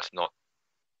does not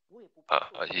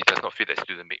fear that his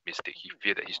student make mistake. He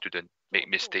fear that his student make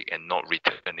mistake and not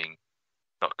returning,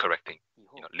 not correcting,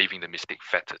 leaving the mistake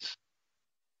fetters.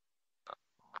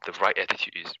 The right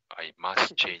attitude is I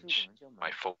must change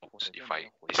my faults if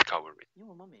I discover it.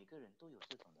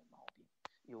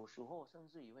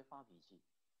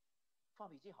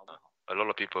 A lot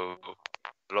of people,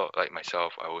 like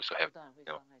myself, I also have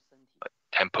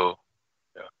temper,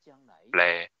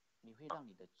 flare.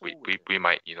 We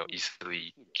might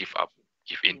easily give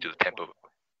in to the temper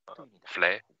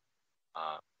flare.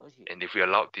 And if we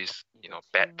allow this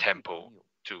bad tempo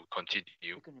to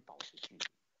continue,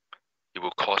 it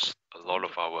will cause a lot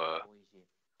of our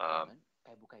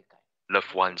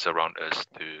loved ones around us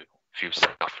to feel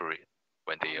suffering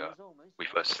when they are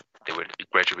with us. They will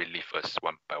gradually leave us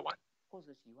one by one.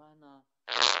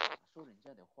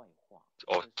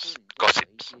 Or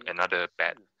gossips and other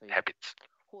bad habits,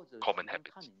 common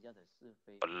habits.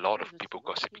 A lot of people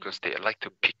gossip because they like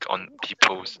to pick on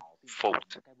people's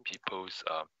fault, people's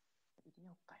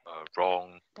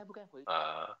wrong,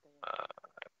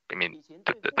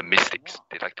 the mistakes.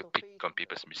 They like to pick on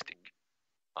people's mistakes.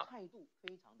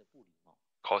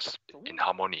 Cause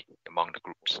inharmony among the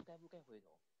groups.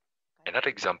 Another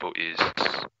example is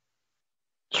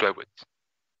swear words,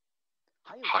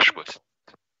 harsh words.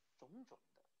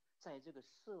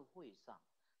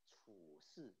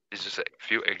 This is a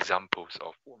few examples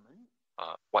of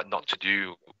what not to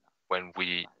do when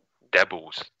we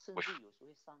dabble with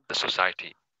the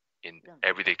society in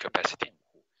everyday capacity.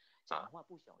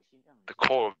 The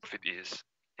core of it is,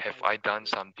 have I done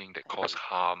something that caused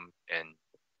harm and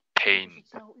pain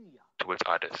towards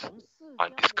others,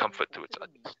 and discomfort towards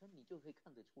others?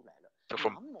 So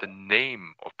from the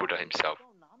name of Buddha himself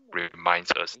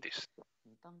reminds us this.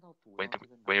 When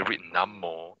you read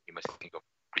Nammo, you must think of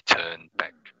return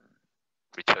back,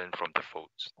 return from the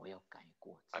faults.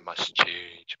 I must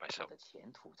change myself.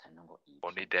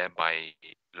 Only then my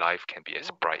life can be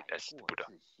as bright as the Buddha.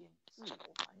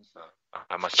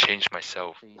 I must change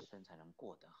myself,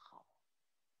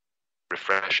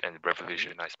 refresh and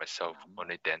revolutionize myself.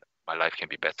 Only then my life can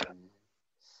be better.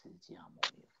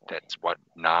 That's what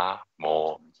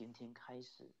Namo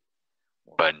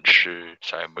Ben Shi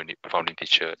Shakyamuni founding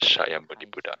teacher Shakyamuni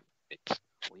Buddha means.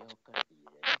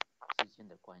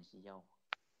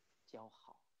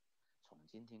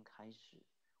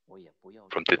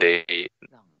 From today,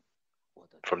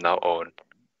 from now on,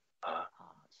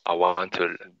 I want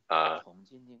to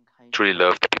truly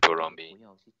love the people around me.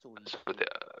 So that,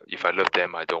 if I love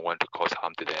them, I don't want to cause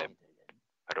harm to them.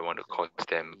 I don't want to cause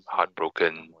them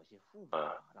heartbroken.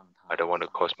 I don't want to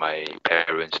cause my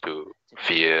parents to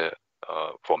fear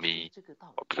for me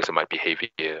or because of my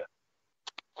behavior,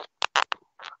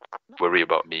 worry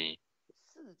about me.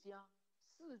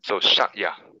 So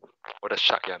Shakya, what does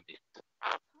Shakya mean?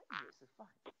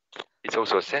 It's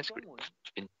also a Sanskrit.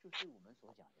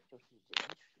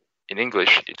 In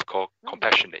English, it's called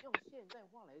compassionate.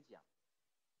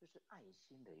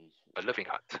 A loving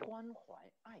heart,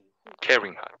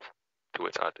 caring heart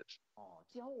towards others.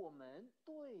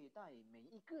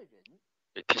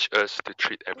 It teaches us to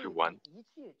treat everyone,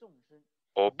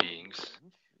 all beings,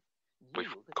 with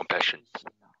compassion,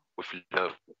 with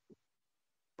love,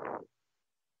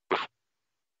 with,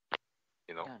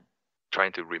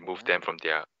 trying to remove them from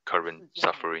their current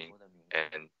suffering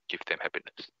and give them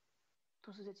happiness.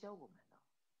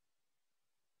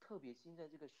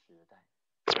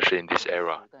 Especially in this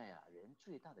era,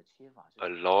 a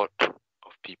lot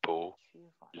of people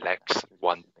lacks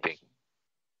one thing: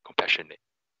 compassionate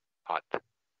heart,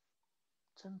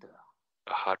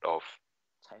 a heart of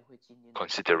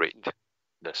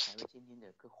considerateness.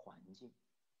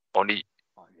 Only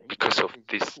because of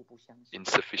this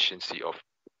insufficiency of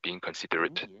being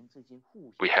considerate,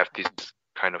 we have this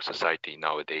kind of society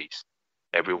nowadays.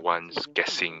 Everyone's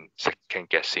guessing, second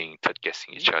guessing, third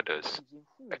guessing each other's,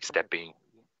 backstabbing,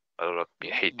 a lot of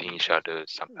hating each other,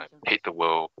 sometimes hate the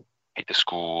world, hate the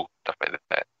school, stuff like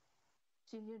that.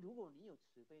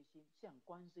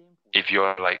 If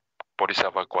you're like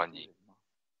Bodhisattva Guan Yin,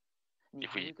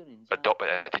 if we adopt an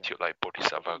attitude like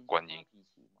Bodhisattva Guan Yin,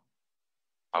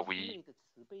 are we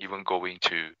even going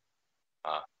to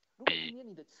be,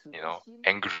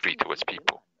 angry towards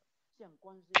people,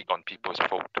 pick on people's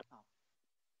fault?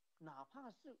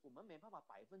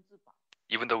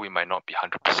 Even though we might not be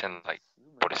 100% like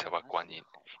Bodhisattva Guan Yin,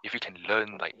 if we can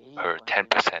learn like her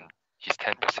 10%, his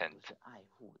 10%,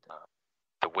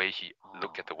 the way he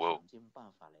look at the world,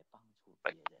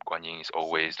 like Guan Yin is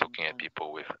always looking at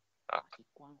people with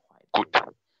good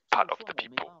part of the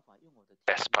people,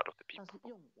 best part of the people.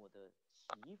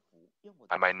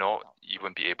 I might not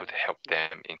even be able to help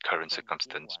them in current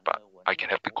circumstance, but I can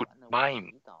have the good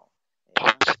mind,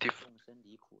 positive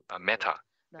metta,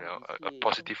 a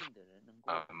positive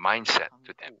mindset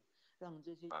to them,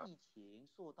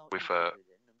 with a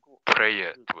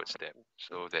prayer towards them,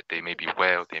 so that they may be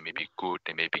well, they may be good,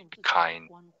 they may be kind,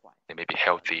 they may be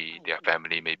healthy, their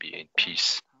family may be in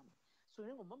peace.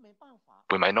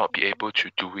 We might not be able to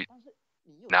do it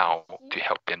now to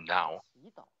help them now,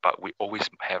 but we always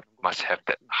must have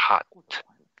that heart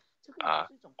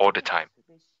all the time.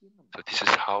 So this is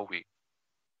how we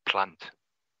plant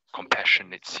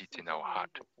compassionate seeds in our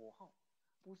heart.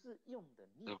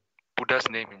 The Buddha's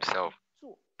name himself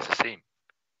is the same.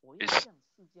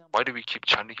 Why do we keep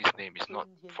chanting his name? It's not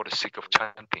for the sake of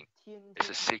chanting. It's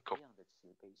the sake of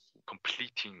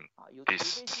completing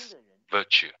this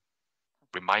virtue,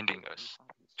 reminding us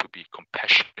to be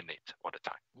compassionate all the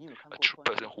time. A true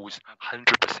person who is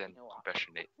 100%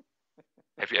 compassionate.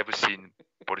 Have you ever seen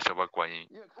Bodhisattva Guan Yin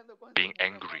being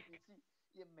angry,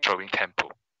 throwing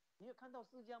temple?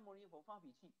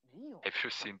 Have you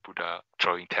seen Buddha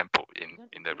throwing temple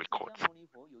in the records?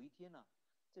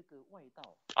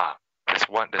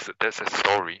 There's a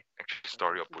story, actually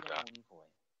story of Buddha.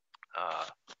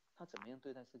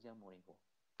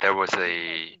 There was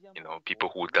people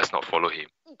who does not follow him.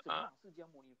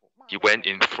 He went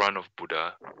in front of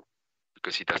Buddha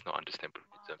because he does not understand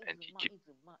Buddhism, and he keep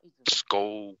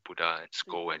scold Buddha and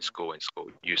scold and scold and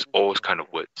scold. Use all kind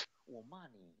of words.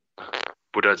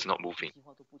 Buddha is not moving,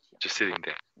 just sitting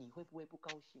there.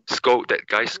 Scold, that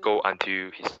guy scold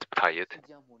until he's tired,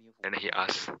 and then he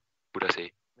asks, Buddha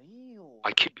say,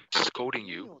 I keep scolding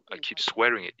you, I keep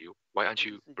swearing at you, why aren't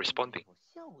you responding?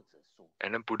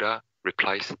 And then Buddha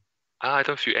replies, I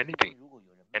don't feel anything.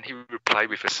 And he replied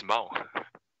with a smile,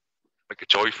 like a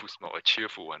joyful smile, a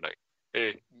cheerful one, like,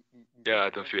 hey, yeah, I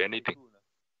don't feel anything.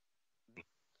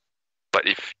 But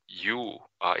if you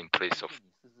are in place of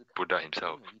Buddha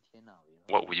himself,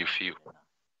 what will you feel?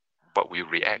 What will you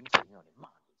react?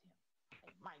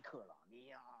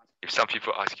 If some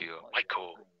people ask you,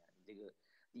 Michael,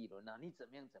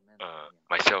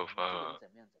 myself,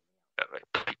 like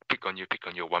pick on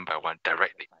you one by one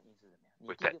directly,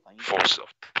 with that force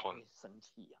of tone,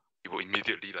 you will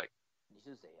immediately like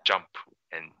jump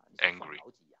and angry.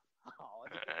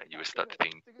 You will start to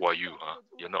think, who are you?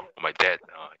 You're not my dad.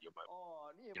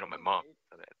 You're not my mom.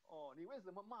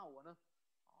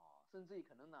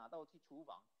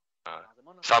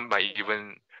 Some might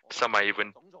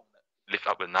even lift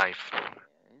up a knife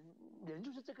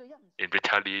in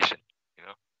retaliation.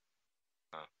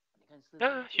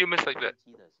 Humans like that.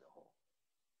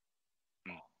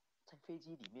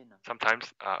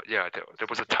 Sometimes, there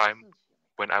was a time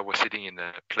when I was sitting in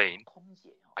a plane.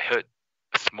 I heard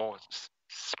a small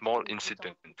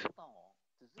incident,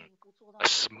 a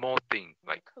small thing,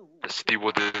 like the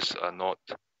stewardess are not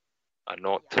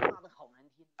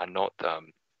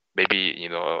maybe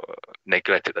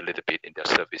neglected a little bit in their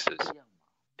services.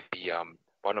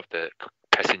 One of the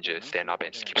passengers stand up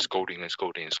and keep scolding and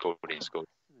scolding and scolding and scolding.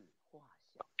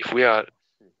 If we are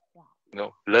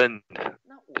learn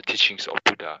the teachings of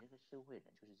Buddha,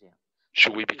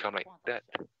 should we become like that?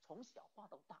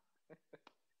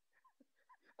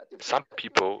 Some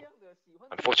people,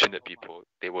 unfortunate people,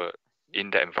 they were in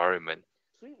the environment.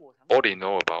 All they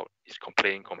know about is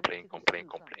complain.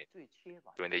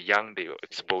 When they're young, they were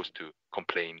exposed to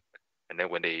complain. And then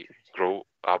when they grow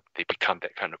up, they become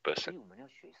that kind of person.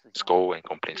 Scold and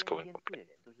complain.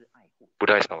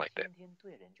 Buddha is not like that.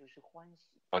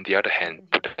 On the other hand,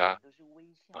 Buddha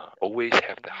always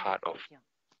have the heart of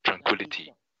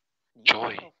tranquility,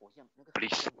 joy,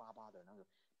 bliss.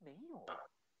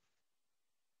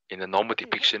 In the normal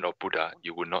depiction of Buddha,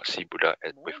 you will not see Buddha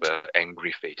with an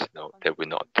angry face. No, that will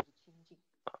not.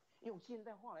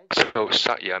 So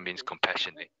Sakya means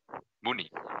compassionate. Muni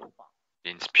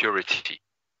means purity.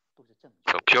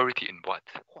 So purity in what?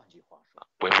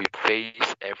 When we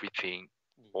face everything,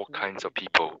 all kinds of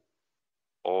people,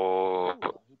 all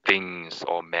things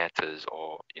or matters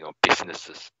or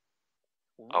businesses,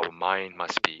 our mind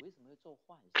must be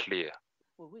clear,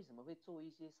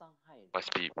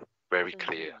 must be very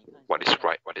clear what is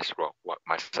right, what is wrong, what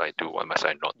must I do, what must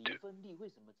I not do.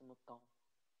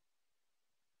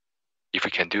 If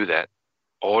we can do that,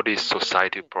 all these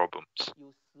society problems,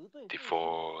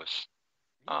 divorce,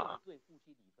 all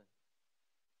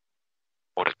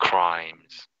the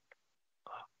crimes,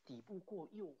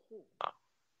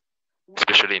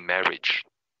 especially in marriage,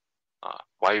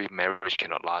 why marriage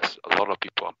cannot last? A lot of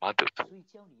people are murdered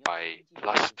by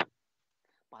lust,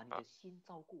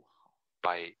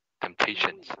 by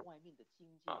temptations.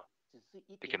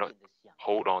 They cannot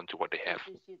hold on to what they have,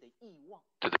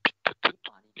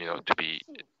 to be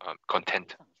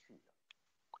content.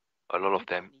 A lot of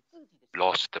them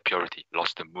lost the purity,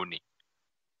 lost the muni,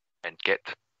 and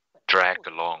get dragged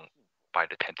along by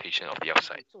the temptation of the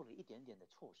outside.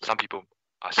 Some people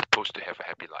are supposed to have a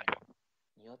happy life.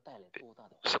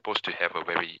 They're supposed to have a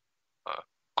very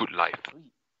good life.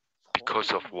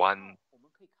 Because of one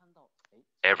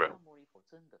error,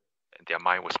 and their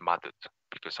mind was murdered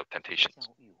because of temptations.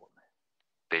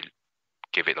 They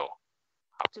gave it all.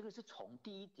 So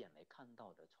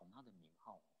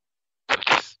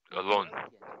this alone,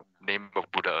 name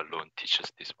of Buddha alone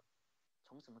teaches this one.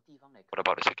 What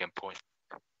about the second point?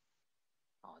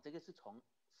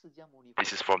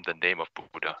 This is from the name of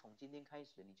Buddha.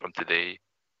 From today,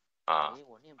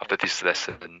 after this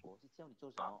lesson,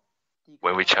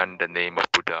 when we chant the name of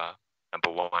Buddha,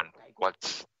 number one,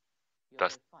 what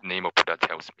does name of Buddha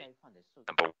tells me?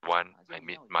 Number one, I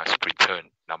must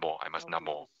return. Namo, I must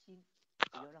Namo.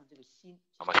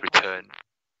 I must return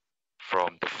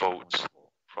from the faults,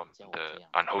 from the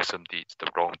unwholesome deeds, the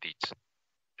wrong deeds,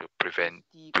 to prevent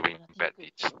doing bad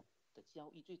deeds.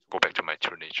 Go back to my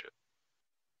true nature.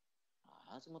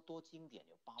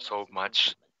 So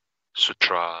much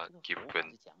sutra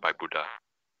given by Buddha.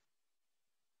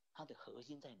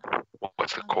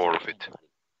 What's the core of it?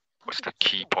 What's the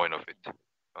key point of it?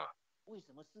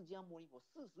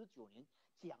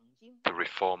 To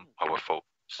reform our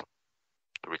faults,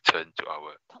 to return to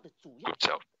our good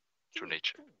self, true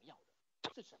nature.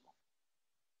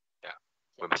 Yeah,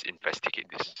 we must investigate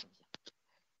this.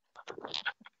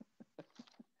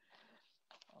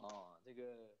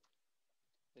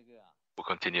 We'll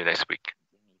continue next week.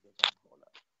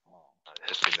 It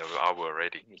has been an hour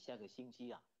already.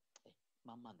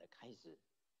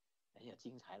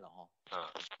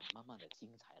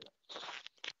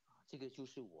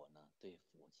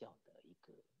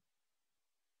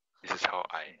 This is how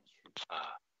I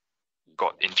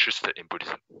got interested in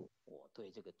Buddhism.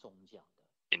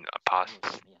 In the past,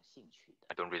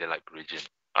 I don't really like religion.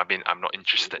 I mean, I'm not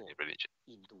interested in religion.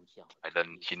 I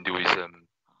learned Hinduism.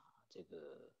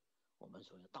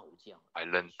 I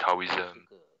learned Taoism.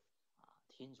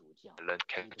 I learned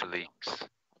Catholics,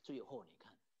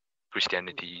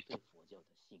 Christianity.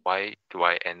 Why do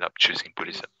I end up choosing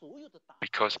Buddhism?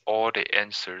 Because all the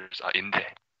answers are in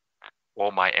there.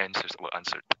 All my answers were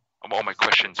answered. All my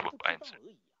questions were answered.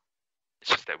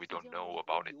 It's just that we don't know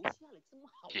about it.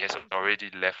 He has already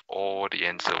left all the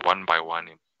answers one by one,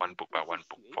 in one book by one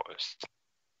book for us.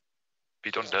 If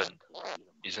we don't learn,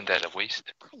 isn't that a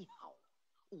waste?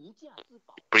 It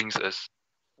brings us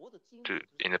to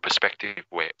in a perspective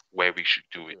where we should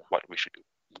do it, what we should do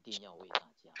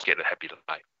to get a happy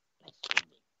life.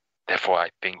 Therefore, I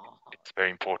think it's very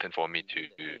important for me to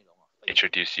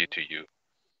introduce you to you.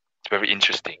 It's very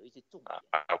interesting.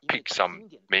 I'll pick some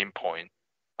main point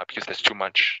because there's too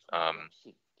much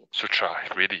sutra,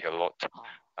 really a lot.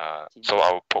 So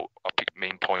I'll pick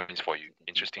main points for you,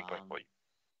 interesting point for you.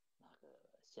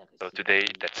 So today,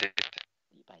 that's it.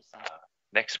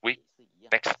 Next week,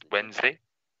 next Wednesday,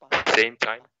 same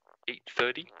time,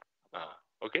 8:30.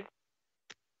 Okay?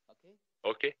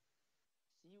 Okay?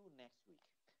 See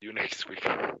you next week.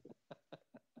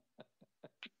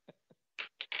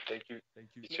 Thank you,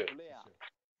 teacher.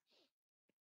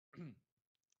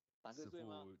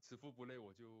 师父不累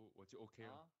我就 OK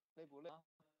了。累不累啊？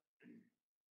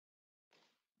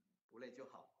不累就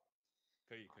好。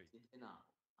可以。今天呢，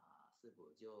师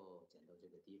父就讲到这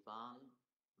个地方。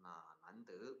那难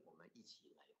得我们一起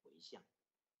来回向。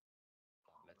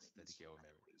Let's dedicate our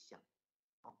memory. 回向。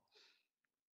好。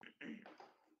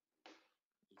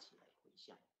一起来回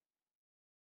向。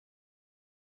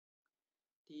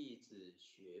弟子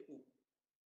觉悟，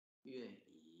愿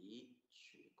以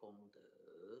此功德，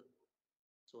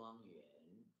庄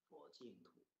严佛净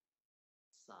土，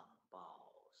上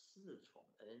报四重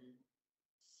恩，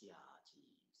下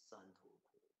济三途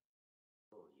苦。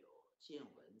若有见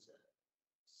闻者，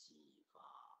悉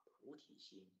发菩提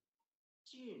心，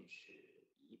尽使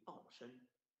一报身，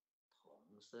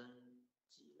同生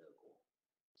极乐国。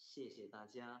谢谢大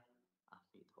家，阿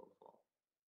弥陀佛。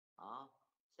好，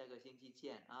下个星期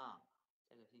见啊，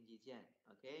下个星期见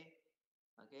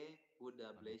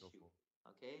 ，OK，Buddha bless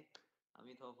you，OK，阿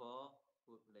弥陀佛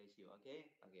 ，Buddha bless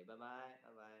you，OK，OK，拜拜，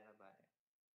拜拜，拜拜，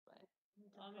拜。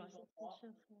阿弥陀佛，谢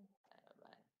谢师父。拜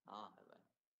拜，好，拜拜。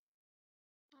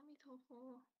阿弥陀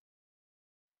佛。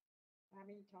阿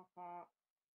弥陀佛。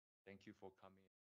 Thank you for coming.